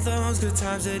 all those good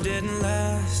times that didn't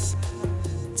last.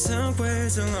 Took way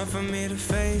too long for me to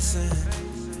face it,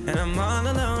 and I'm all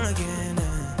alone again.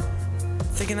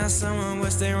 Thinking how someone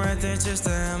would stay right there just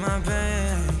to have my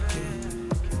back.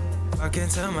 I can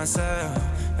tell myself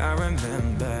I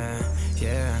remember,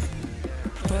 yeah.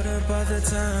 But about the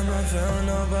time I felt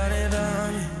nobody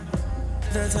loved me,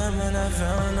 the time when I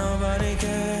felt nobody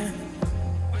cared,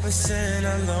 was sitting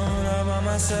alone all by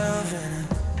myself, and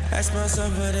I asked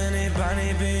myself, would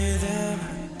anybody be there?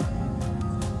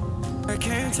 I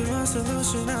came to a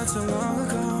solution not too long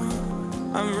ago.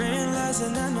 I'm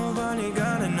realizing that nobody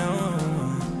gotta know.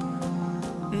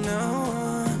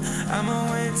 No,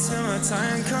 I'ma wait till my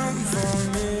time comes for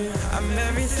me. I'm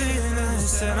everything that they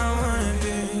said I wouldn't be.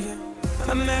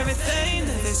 I'm everything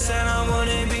that they said I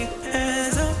wouldn't be.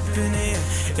 Hands up in the air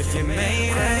if you made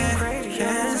it.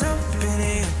 Hands up in the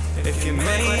air if you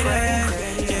made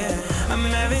it. Yeah, I'm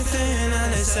everything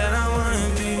that they said I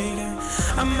wouldn't be.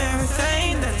 I'm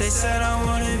everything that they said I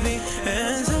wouldn't be.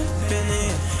 Hands up in the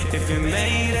air if you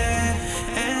made it.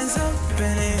 Hands up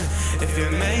in the air if you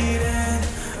made it.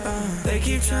 They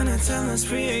keep trying to tell us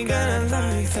we ain't gotta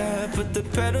like that. Put the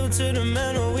pedal to the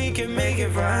metal, we can make it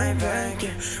right back.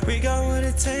 Yeah, we got what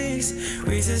it takes,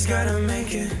 we just gotta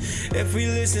make it. If we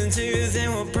listen to you,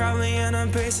 then we'll probably end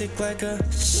up basic like a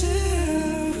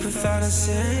ship without a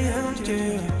sail.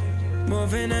 Yeah,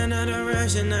 moving in a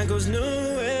direction that goes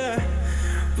nowhere.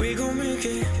 We gon' make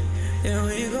it, yeah,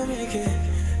 we gon' make it.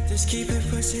 Just keep it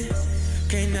pushing,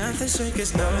 can't nothing shake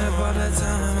us. Know that by the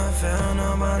time I felt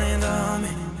nobody love me,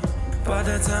 by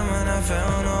the time when I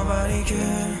felt nobody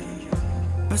cared,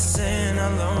 but staying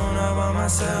alone all by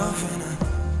myself. And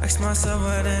I ask myself,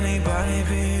 would anybody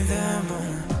be there? But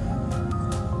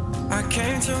I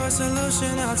came to a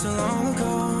solution not too long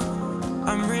ago.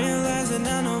 I'm realizing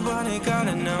that nobody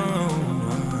gotta know.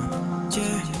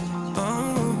 Yeah,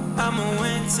 oh, I'ma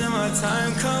wait till my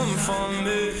time come for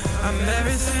me. I'm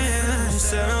everything that they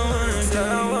said I wanna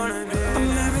be.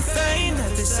 I'm everything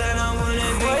that they said I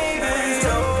wouldn't be. Hey,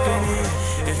 open it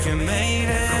if you made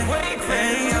it.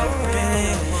 Hey, open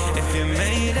it if you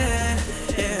made it.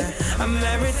 Yeah, I'm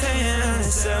everything that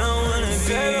they said I wanna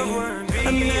be.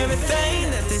 I'm everything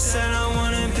that they said I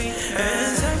wanna be.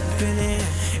 Hands up in it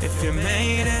if you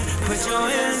made it. Put your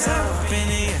hands up in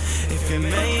it if you made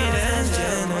it.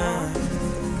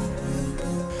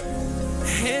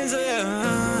 Yeah, hands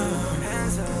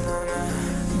up,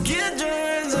 get your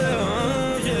hands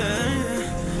up, yeah.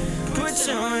 Put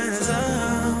your hands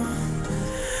up,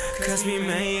 'cause we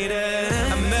made it.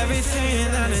 I'm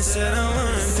everything that they said I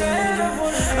wanna be.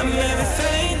 I'm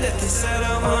everything that they said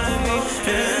I wanna be.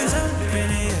 Hands up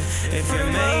in it if you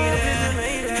made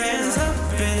it. Hands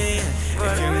up in it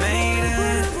if you made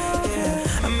it.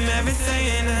 Yeah, I'm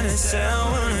everything that they said I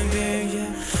wanna be.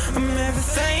 Yeah, I'm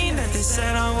everything that they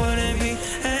said I wouldn't be.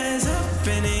 Hands up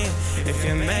in it if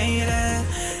you made it.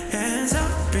 Hands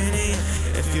up in it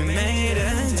if you made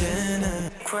it. Yeah,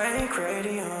 Quake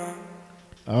Radio.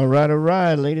 All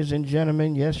right, ladies and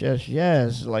gentlemen. Yes.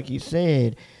 Like he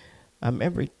said, I'm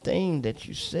everything that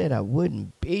you said I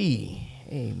wouldn't be.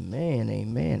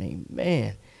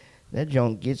 Amen. That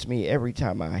joint gets me every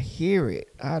time I hear it.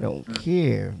 I don't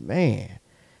care, man.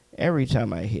 Every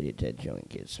time I hit it, that joint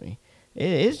gets me.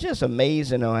 It's just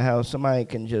amazing on how somebody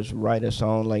can just write a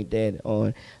song like that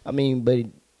but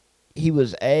he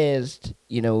was asked,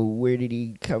 where did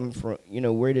he come from,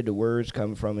 where did the words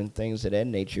come from and things of that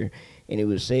nature. And it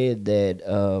was said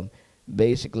that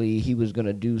basically he was going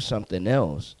to do something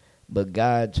else, but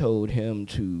God told him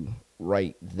to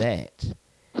write that.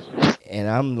 And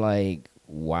I'm like,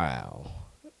 wow.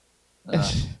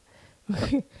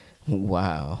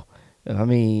 Wow. I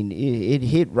mean, it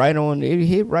hit right on the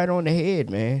head,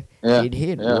 man. Yeah, It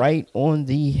hit yeah. right on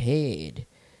the head.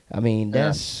 I mean,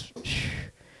 that's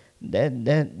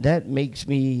that makes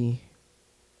me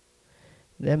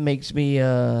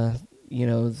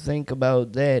think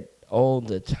about that all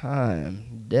the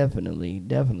time.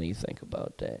 Definitely think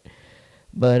about that.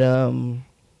 But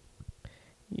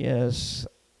yes,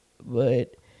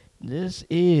 but this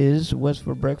is What's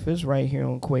for Breakfast right here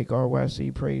on Quake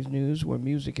RYC Praise News, where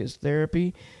music is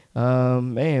therapy.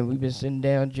 Man, we've been sitting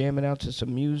down jamming out to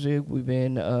some music. We've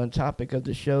been topic of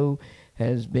the show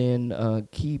has been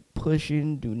keep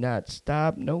pushing, do not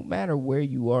stop, no matter where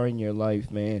you are in your life,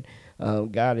 man.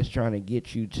 God is trying to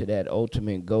get you to that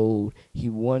ultimate goal. He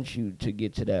wants you to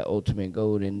get to that ultimate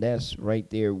goal, and that's right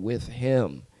there with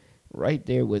him.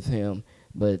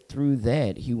 But through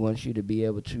that, he wants you to be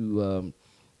able to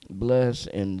bless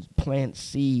and plant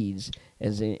seeds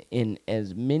in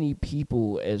as many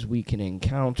people as we can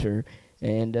encounter,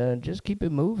 and just keep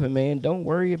it moving, man. Don't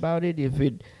worry about it if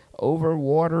it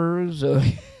overwaters or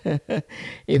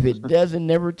if it doesn't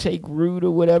never take root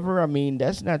or whatever. I mean,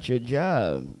 that's not your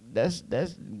job. That's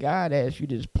God asked you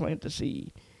to just plant the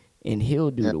seed, and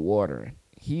he'll do the watering.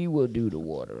 He will do the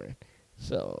watering.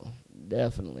 So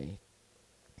definitely.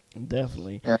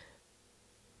 Yeah.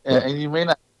 And you may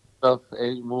not stuff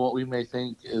what we may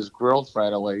think is growth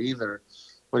right away either.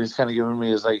 What he's kind of giving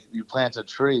me is like you plant a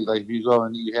tree. Like if you go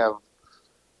and you have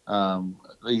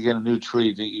you get a new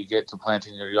tree that you get to plant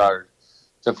in your yard.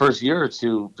 The first year or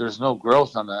two, there's no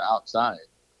growth on the outside,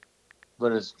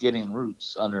 but it's getting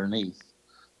roots underneath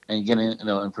and getting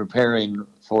and preparing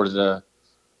for the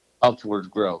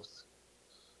upward growth.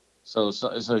 So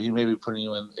he may be putting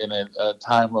you in a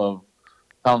time of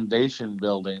foundation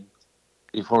building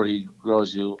before he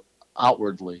grows you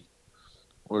outwardly,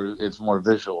 where it's more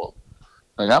visual.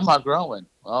 Like, I'm not growing.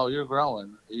 Oh, you're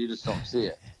growing. You just don't see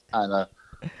it on a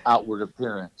outward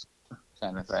appearance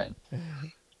kind of thing.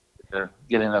 They're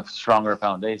getting a stronger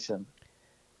foundation.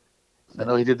 I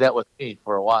know he did that with me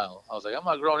for a while. I was like, I'm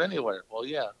not growing anywhere. Well,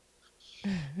 yeah,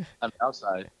 on the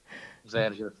outside. Because I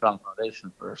had to get a strong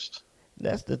foundation first.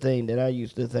 That's the thing that I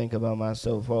used to think about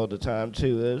myself all the time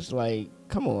too. It's like,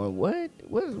 come on,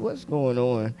 what's going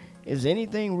on? Is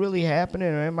anything really happening,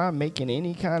 or am I making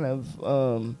any kind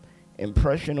of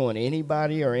impression on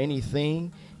anybody or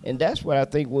anything? And that's what I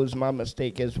think was my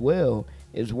mistake as well,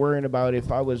 is worrying about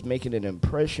if I was making an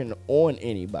impression on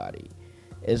anybody.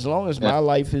 As long as my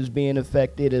life is being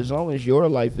affected, as long as your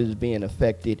life is being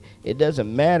affected, it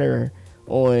doesn't matter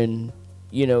on,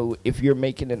 if you're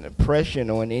making an impression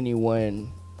on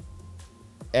anyone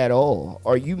at all.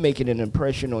 Are you making an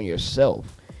impression on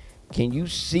yourself? Can you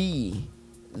see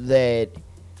that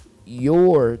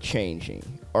you're changing,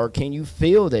 or can you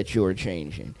feel that you're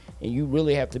changing? And you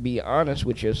really have to be honest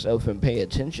with yourself and pay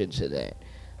attention to that.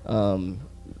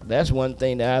 That's one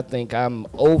thing that I think I'm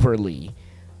overly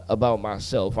about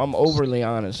myself. I'm overly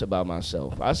honest about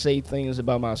myself. I say things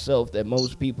about myself that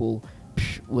most people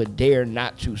would dare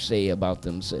not to say about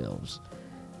themselves.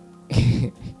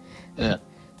 Yeah.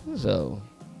 So.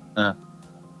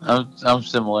 I'm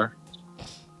similar.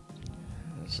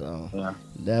 So. Yeah.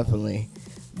 Definitely.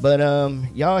 But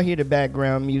y'all hear the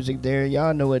background music there.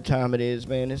 Y'all know what time it is,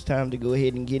 man. It's time to go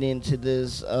ahead and get into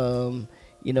this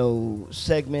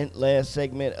segment, last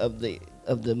segment of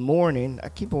the morning. I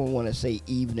keep on want to say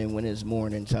evening when it's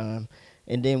morning time.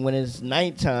 And then when it's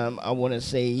nighttime, I want to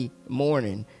say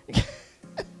morning.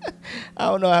 I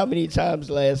don't know how many times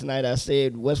last night I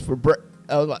said what's for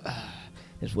I was like,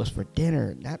 it's what's for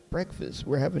dinner, not breakfast.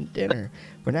 We're having dinner.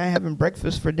 We're not having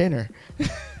breakfast for dinner.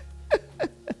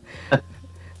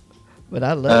 But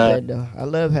I love that, though. I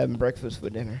love having breakfast for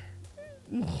dinner.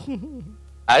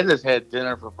 I just had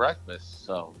dinner for breakfast,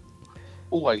 so.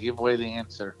 I give away the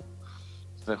answer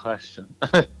to the question.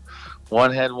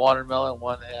 One had watermelon,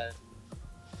 one had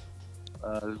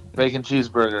bacon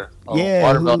cheeseburger. Yeah.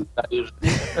 Watermelon's not usually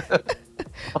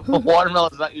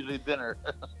watermelon's not usually dinner.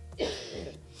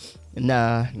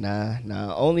 Nah.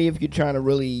 Only if you're trying to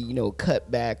really,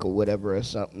 cut back or whatever or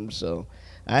something. So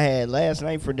I had last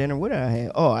night for dinner. What did I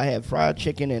have? Oh, I had fried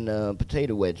chicken and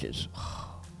potato wedges.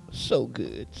 So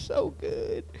good. So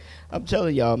good. I'm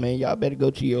telling y'all, man, y'all better go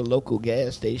to your local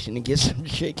gas station and get some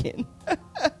chicken.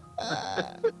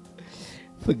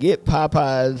 Forget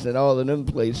Popeyes and all of them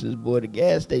places, boy. The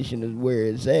gas station is where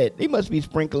it's at. They must be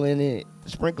sprinkling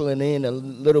in a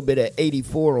little bit of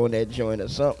 84 on that joint or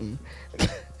something.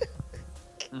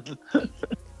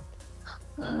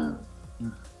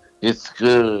 It's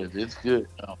good. It's good.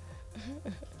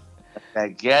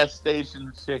 That gas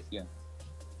station chicken.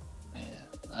 Man,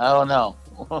 I don't know.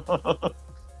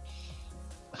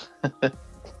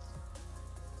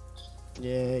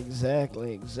 Yeah,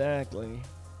 exactly.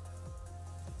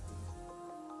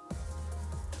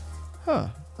 Huh.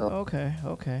 Okay.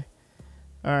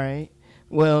 All right.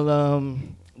 Well,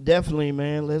 definitely,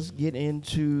 man. Let's get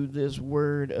into this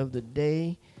word of the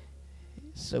day,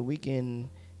 so we can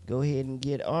go ahead and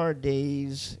get our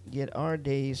days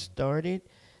started,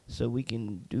 so we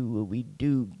can do what we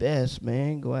do best,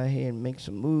 man. Go ahead and make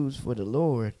some moves for the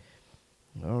Lord.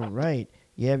 All right.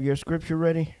 You have your scripture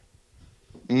ready?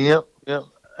 Yep.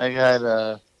 I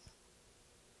got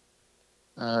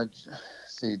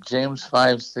James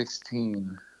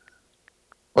 5:16.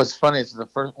 What's funny is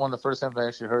one of the first times I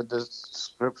actually heard this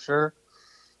scripture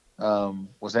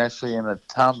was actually in a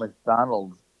Tom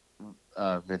McDonald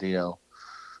video.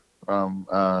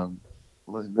 The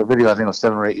video I think was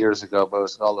 7 or 8 years ago, but it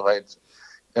was called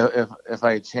 "If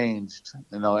I Had Changed,"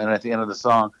 And at the end of the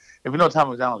song, if you know Tom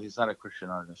McDonald, he's not a Christian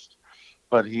artist,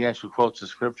 but he actually quotes a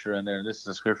scripture in there. This is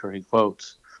the scripture he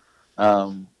quotes: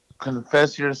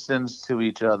 "Confess your sins to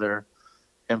each other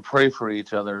and pray for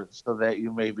each other so that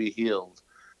you may be healed.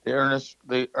 The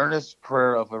earnest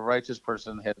prayer of a righteous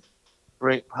person has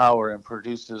great power and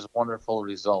produces wonderful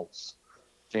results."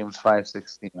 James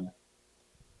 5:16.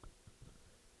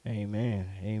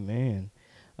 Amen.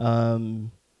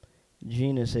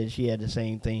 Gina said she had the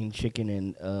same thing, chicken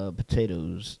and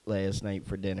potatoes last night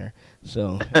for dinner.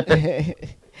 So,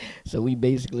 so we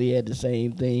basically had the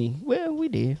same thing. Well, we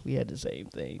did. We had the same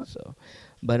thing. So,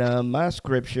 but my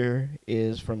scripture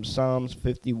is from Psalms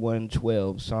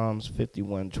 51:12. Psalms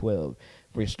 51:12.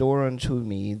 Restore unto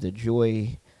me the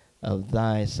joy of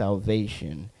thy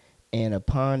salvation, and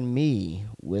upon me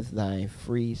with thy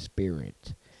free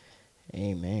spirit.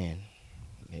 Amen.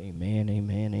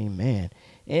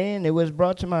 And it was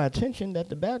brought to my attention that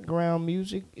the background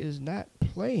music is not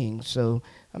playing, so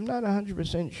I'm not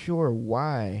 100% sure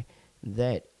why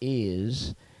that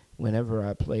is whenever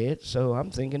I play it. So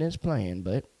I'm thinking it's playing,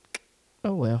 but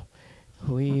oh well.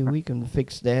 We can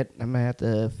fix that. I'm going to have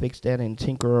to fix that and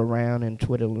tinker around and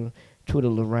twiddle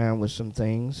around with some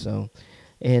things. So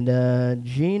And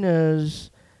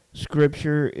Gina's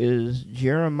scripture is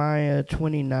Jeremiah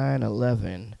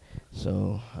 29:11.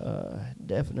 So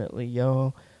definitely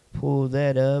y'all pull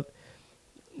that up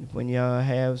when y'all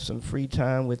have some free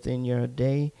time within your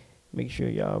day. Make sure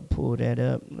y'all pull that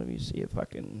up. Let me see if I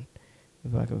can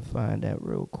find that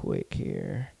real quick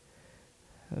here.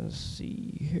 Let's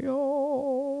see here.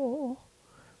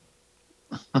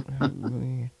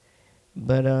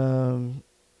 But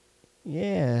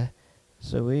yeah.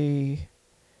 So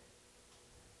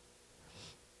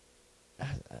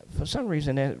for some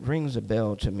reason that rings a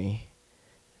bell to me.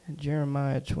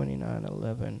 Jeremiah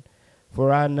 29:11.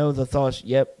 For I know the thoughts.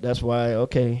 Yep, that's why.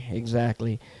 Okay,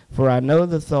 exactly. For I know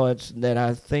the thoughts that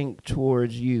I think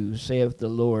towards you, saith the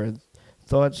Lord,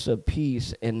 thoughts of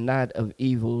peace and not of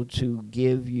evil, to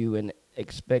give you an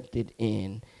expected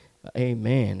end.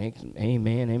 Amen.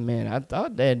 Amen. Amen. I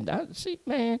thought that. I see,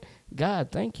 man. God,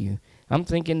 thank you. I'm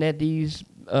thinking that these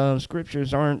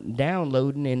scriptures aren't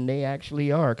downloading, and they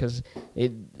actually are, because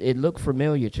it looked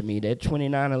familiar to me. That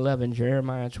 29:11,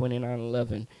 Jeremiah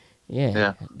 29:11. Yeah,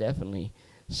 Yeah. definitely.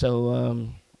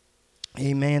 So,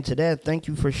 amen to that. Thank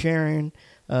you for sharing,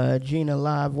 Gina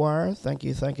Livewire. Thank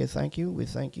you, thank you, thank you. We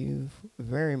thank you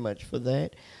very much for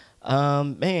that.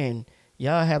 Man,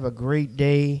 y'all have a great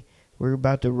day. We're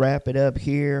about to wrap it up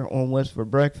here on What's for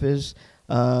Breakfast.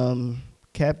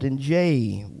 Captain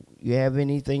J, you have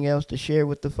anything else to share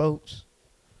with the folks?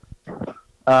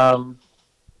 Um,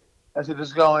 as it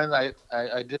is going, I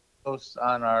did post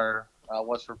on our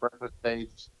What's for Breakfast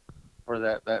page for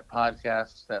that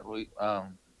podcast that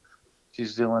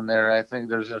she's doing there. I think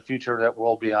there's a future that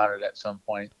we'll be on it at some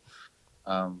point.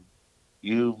 Um,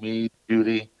 you, me,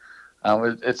 Judy.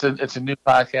 It's a new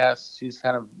podcast. She's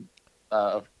kind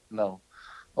of no.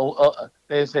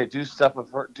 They say do stuff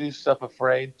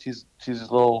afraid. She's a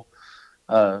little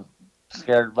uh,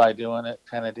 scared by doing it,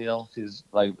 kind of deal. She's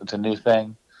like, it's a new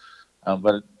thing,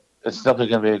 but it's definitely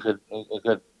going to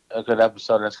be a good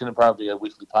episode. It's going to probably be a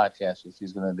weekly podcast that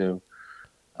she's going to do.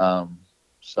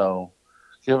 So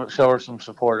show her some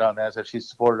support on that. That she's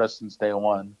supported us since day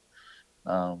one,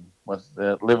 with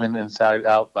the living inside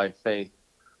out by faith.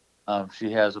 She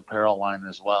has apparel line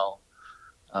as well.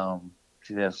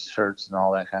 She has shirts and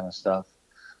all that kind of stuff.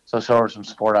 So show her some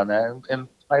support on that. And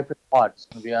type it watch. It's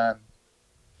going to be on.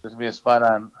 There's going to be a spot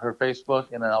on her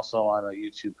Facebook and then also on a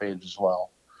YouTube page as well.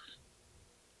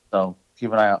 So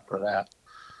keep an eye out for that.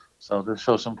 So to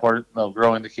show some support,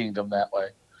 growing the kingdom that way.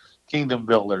 Kingdom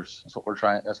builders. That's what we're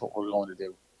trying. That's what we're going to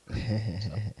do.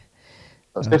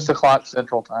 So 6 o'clock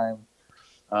Central Time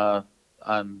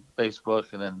on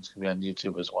Facebook, and then it's going to be on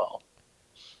YouTube as well.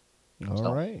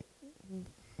 All right.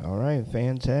 All right,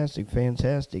 fantastic,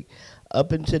 fantastic.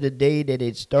 Up until the day that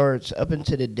it starts, up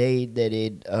until the day that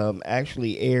it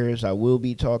actually airs, I will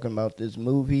be talking about this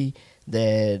movie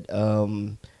that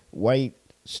White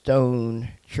Stone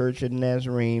Church of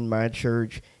Nazarene, my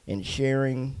church, and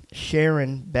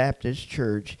Sharon Baptist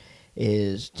Church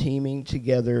is teaming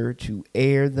together to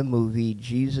air the movie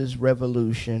Jesus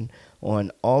Revolution on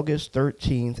August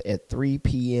 13th at 3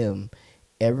 p.m.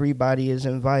 Everybody is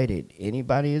invited.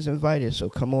 Anybody is invited. So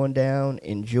come on down,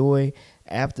 enjoy.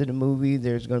 After the movie,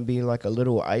 there's going to be like a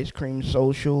little ice cream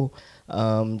social.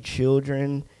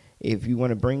 Children, if you want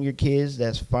to bring your kids,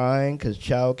 that's fine, because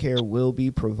childcare will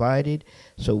be provided.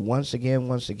 So once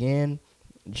again,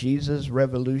 Jesus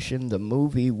Revolution, the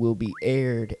movie, will be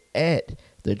aired at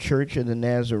the Church of the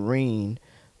Nazarene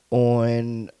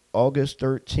on August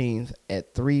 13th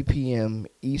at 3 p.m.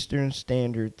 Eastern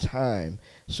Standard Time.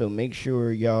 So make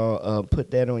sure y'all put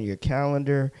that on your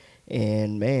calendar.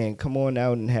 And, man, come on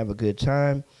out and have a good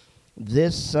time.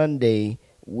 This Sunday,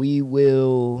 we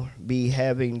will be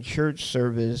having church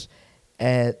service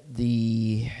at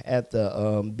the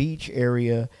beach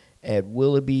area at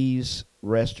Willoughby's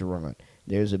Restaurant.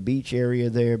 There's a beach area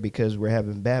there because we're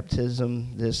having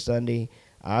baptism this Sunday.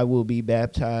 I will be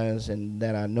baptized, and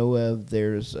that I know of,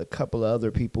 there's a couple of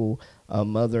other people, a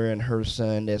mother and her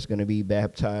son, that's going to be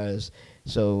baptized.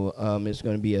 So it's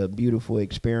going to be a beautiful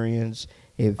experience.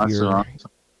 If you're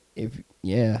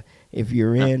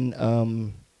in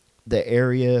the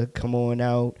area, come on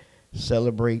out,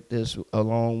 celebrate this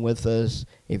along with us.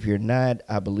 If you're not,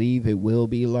 I believe it will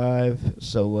be live.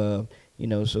 So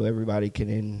so everybody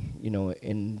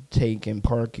can take and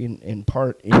part in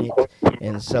it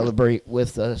and celebrate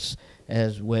with us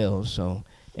as well. So,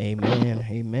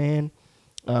 amen.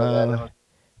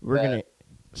 We're gonna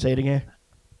say it again.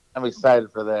 I'm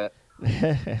excited for that.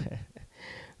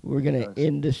 We're gonna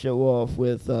end the show off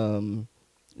with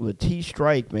with T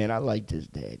Strike, man, I like this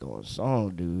daggone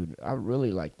song, dude. I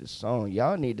really like this song.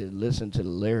 Y'all need to listen to the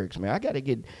lyrics, man.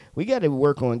 We gotta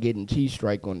work on getting T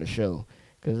Strike on the show,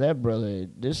 cause that brother,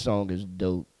 this song is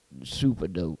dope, super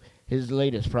dope. His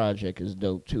latest project is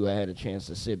dope too. I had a chance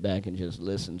to sit back and just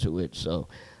listen to it. So,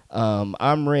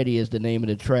 I'm Ready is the name of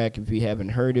the track. If you haven't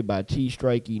heard it by T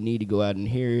Strike, you need to go out and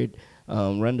hear it.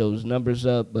 Run those numbers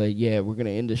up. But yeah, we're going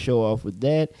to end the show off with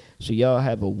that. So y'all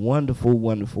have a wonderful,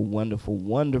 wonderful, wonderful,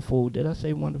 wonderful, did I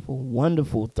say wonderful?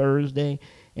 Wonderful Thursday.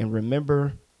 And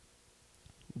remember,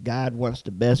 God wants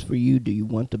the best for you. Do you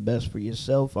want the best for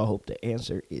yourself? I hope the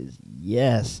answer is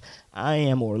yes. I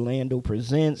am Orlando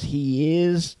Presentz. He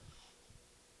is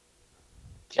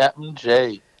Captain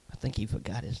J. I think he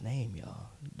forgot his name, y'all.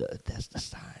 That's the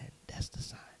sign. That's the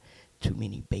sign. Too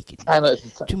many bacon.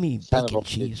 Too many bacon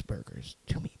cheeseburgers.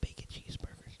 Too many bacon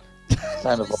cheeseburgers.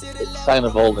 Sign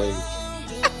of old age.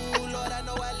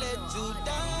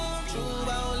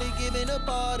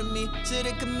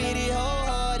 Should've committed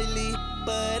wholeheartedly,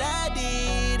 but I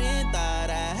didn't. Thought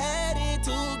I had it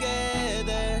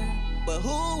together, but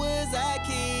who was I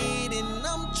kidding?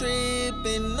 I'm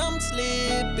tripping, I'm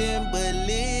slipping, but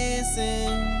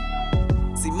listen.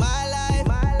 See, my life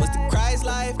was the Christ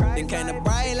life, then came the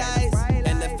bright lights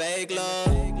and the fake love.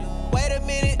 Wait a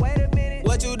minute,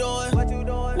 what you doing?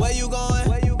 Where you going?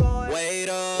 Wait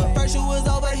up. First you was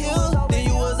over here, then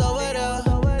you was over there.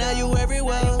 Now you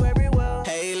everywhere.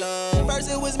 Hey love. First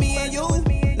it was me and you,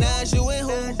 now it's you and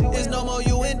who? It's no more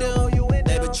you and them.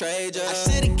 They betrayed you. I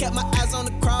should've kept my eyes on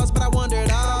the cross, but I wandered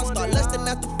off. Start lusting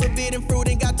after forbidden fruit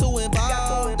and got too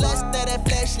involved. Lust of that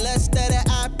flesh, lust of that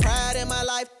eye, pride in my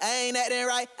life. I ain't acting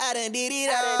right, I done did it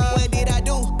all. What did I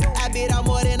do? I bit out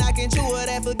more than I can chew of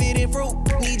that forbidden fruit.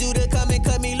 Need you to come and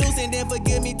cut me loose and then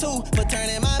forgive me too for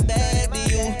turning my back to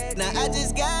you. Now I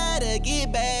just gotta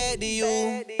get back to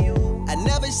you. I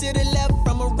never should've left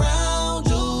from around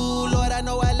you. Lord, I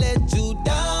know I let you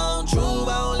down. True,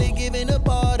 I only given a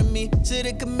part of me.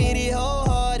 Should've committed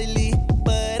wholeheartedly,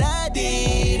 but I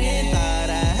didn't. Thought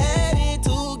I had it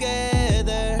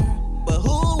together, but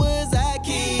who was I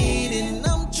kidding?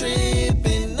 I'm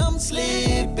tripping, I'm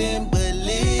slipping, but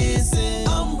listen,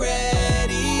 I'm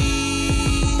ready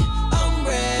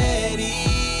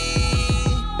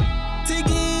to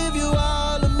give you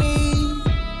all of me,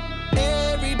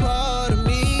 every part of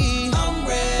me. I'm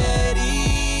ready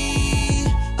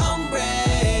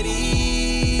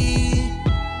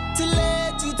to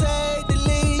let you take the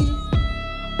lead.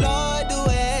 Lord, do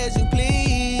as you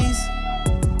please.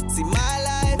 See, my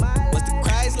life was the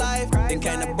Christ life, then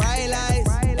came the bright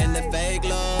lights and the fake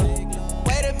love.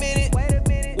 Wait a minute,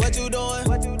 what you doing?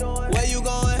 Where you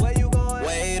going?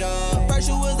 Wait up. First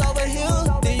you was over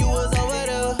here, then you was over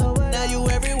there. Now you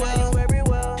everywhere.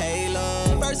 Hey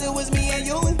love. First it was me and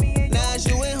you, now it's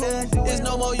you and who? It's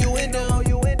no more you and them.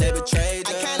 They betrayed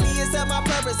you. I kindly accept my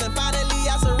purpose and finally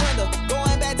I surrender.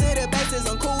 Going back to the basics,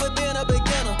 I'm cool with being a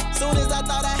beginner. Soon as I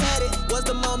thought I had it, was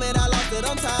the moment I lost it.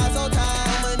 I'm tired, so tired.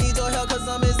 I'ma need your help cause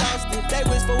I'm exhausted. They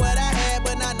wish for what I had,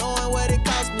 but not knowing what it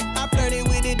cost me. I flirted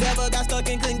with the devil, got stuck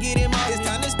and couldn't get him off. It's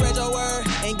time to spread your word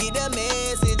and get the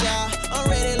message out. I'm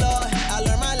ready, Lord, I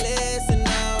learned my lesson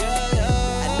now.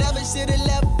 I never should've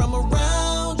left from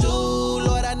around you.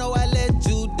 Lord, I know I let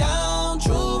you down.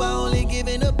 True, I only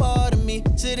given a part of me.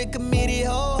 Should've committed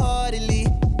wholeheartedly,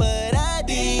 but I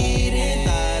didn't.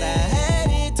 Thought I had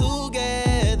it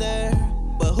together,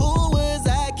 but who was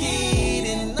I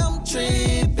kidding? I'm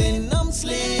tripping, I'm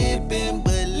slipping,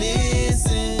 but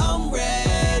listen, I'm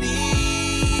ready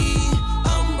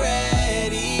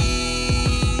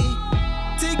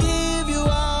to give you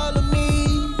all of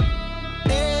me,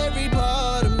 every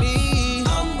part of me.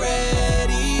 I'm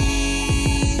ready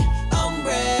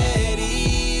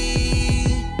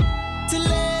to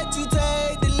let you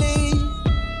take the lead.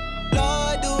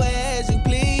 Lord, do as you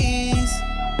please.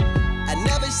 I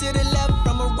never should've left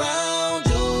from around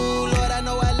you. Lord, I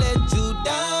know I let you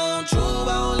down. True,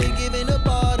 I only given a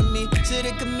part of me.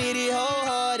 Should've committed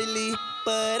wholeheartedly,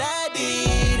 but I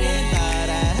didn't. Thought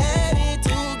I had it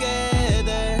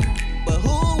together, but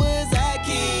who was I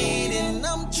kidding?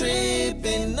 I'm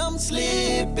tripping, I'm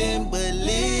slipping, but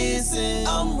listen,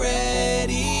 I'm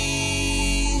ready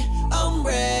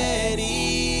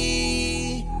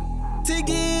to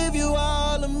give you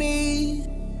all of me,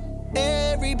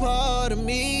 every part of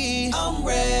me. I'm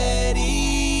ready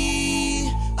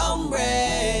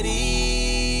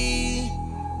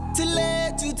to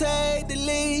let you take the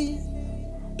lead.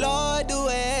 Lord, do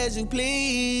as you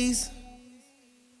please.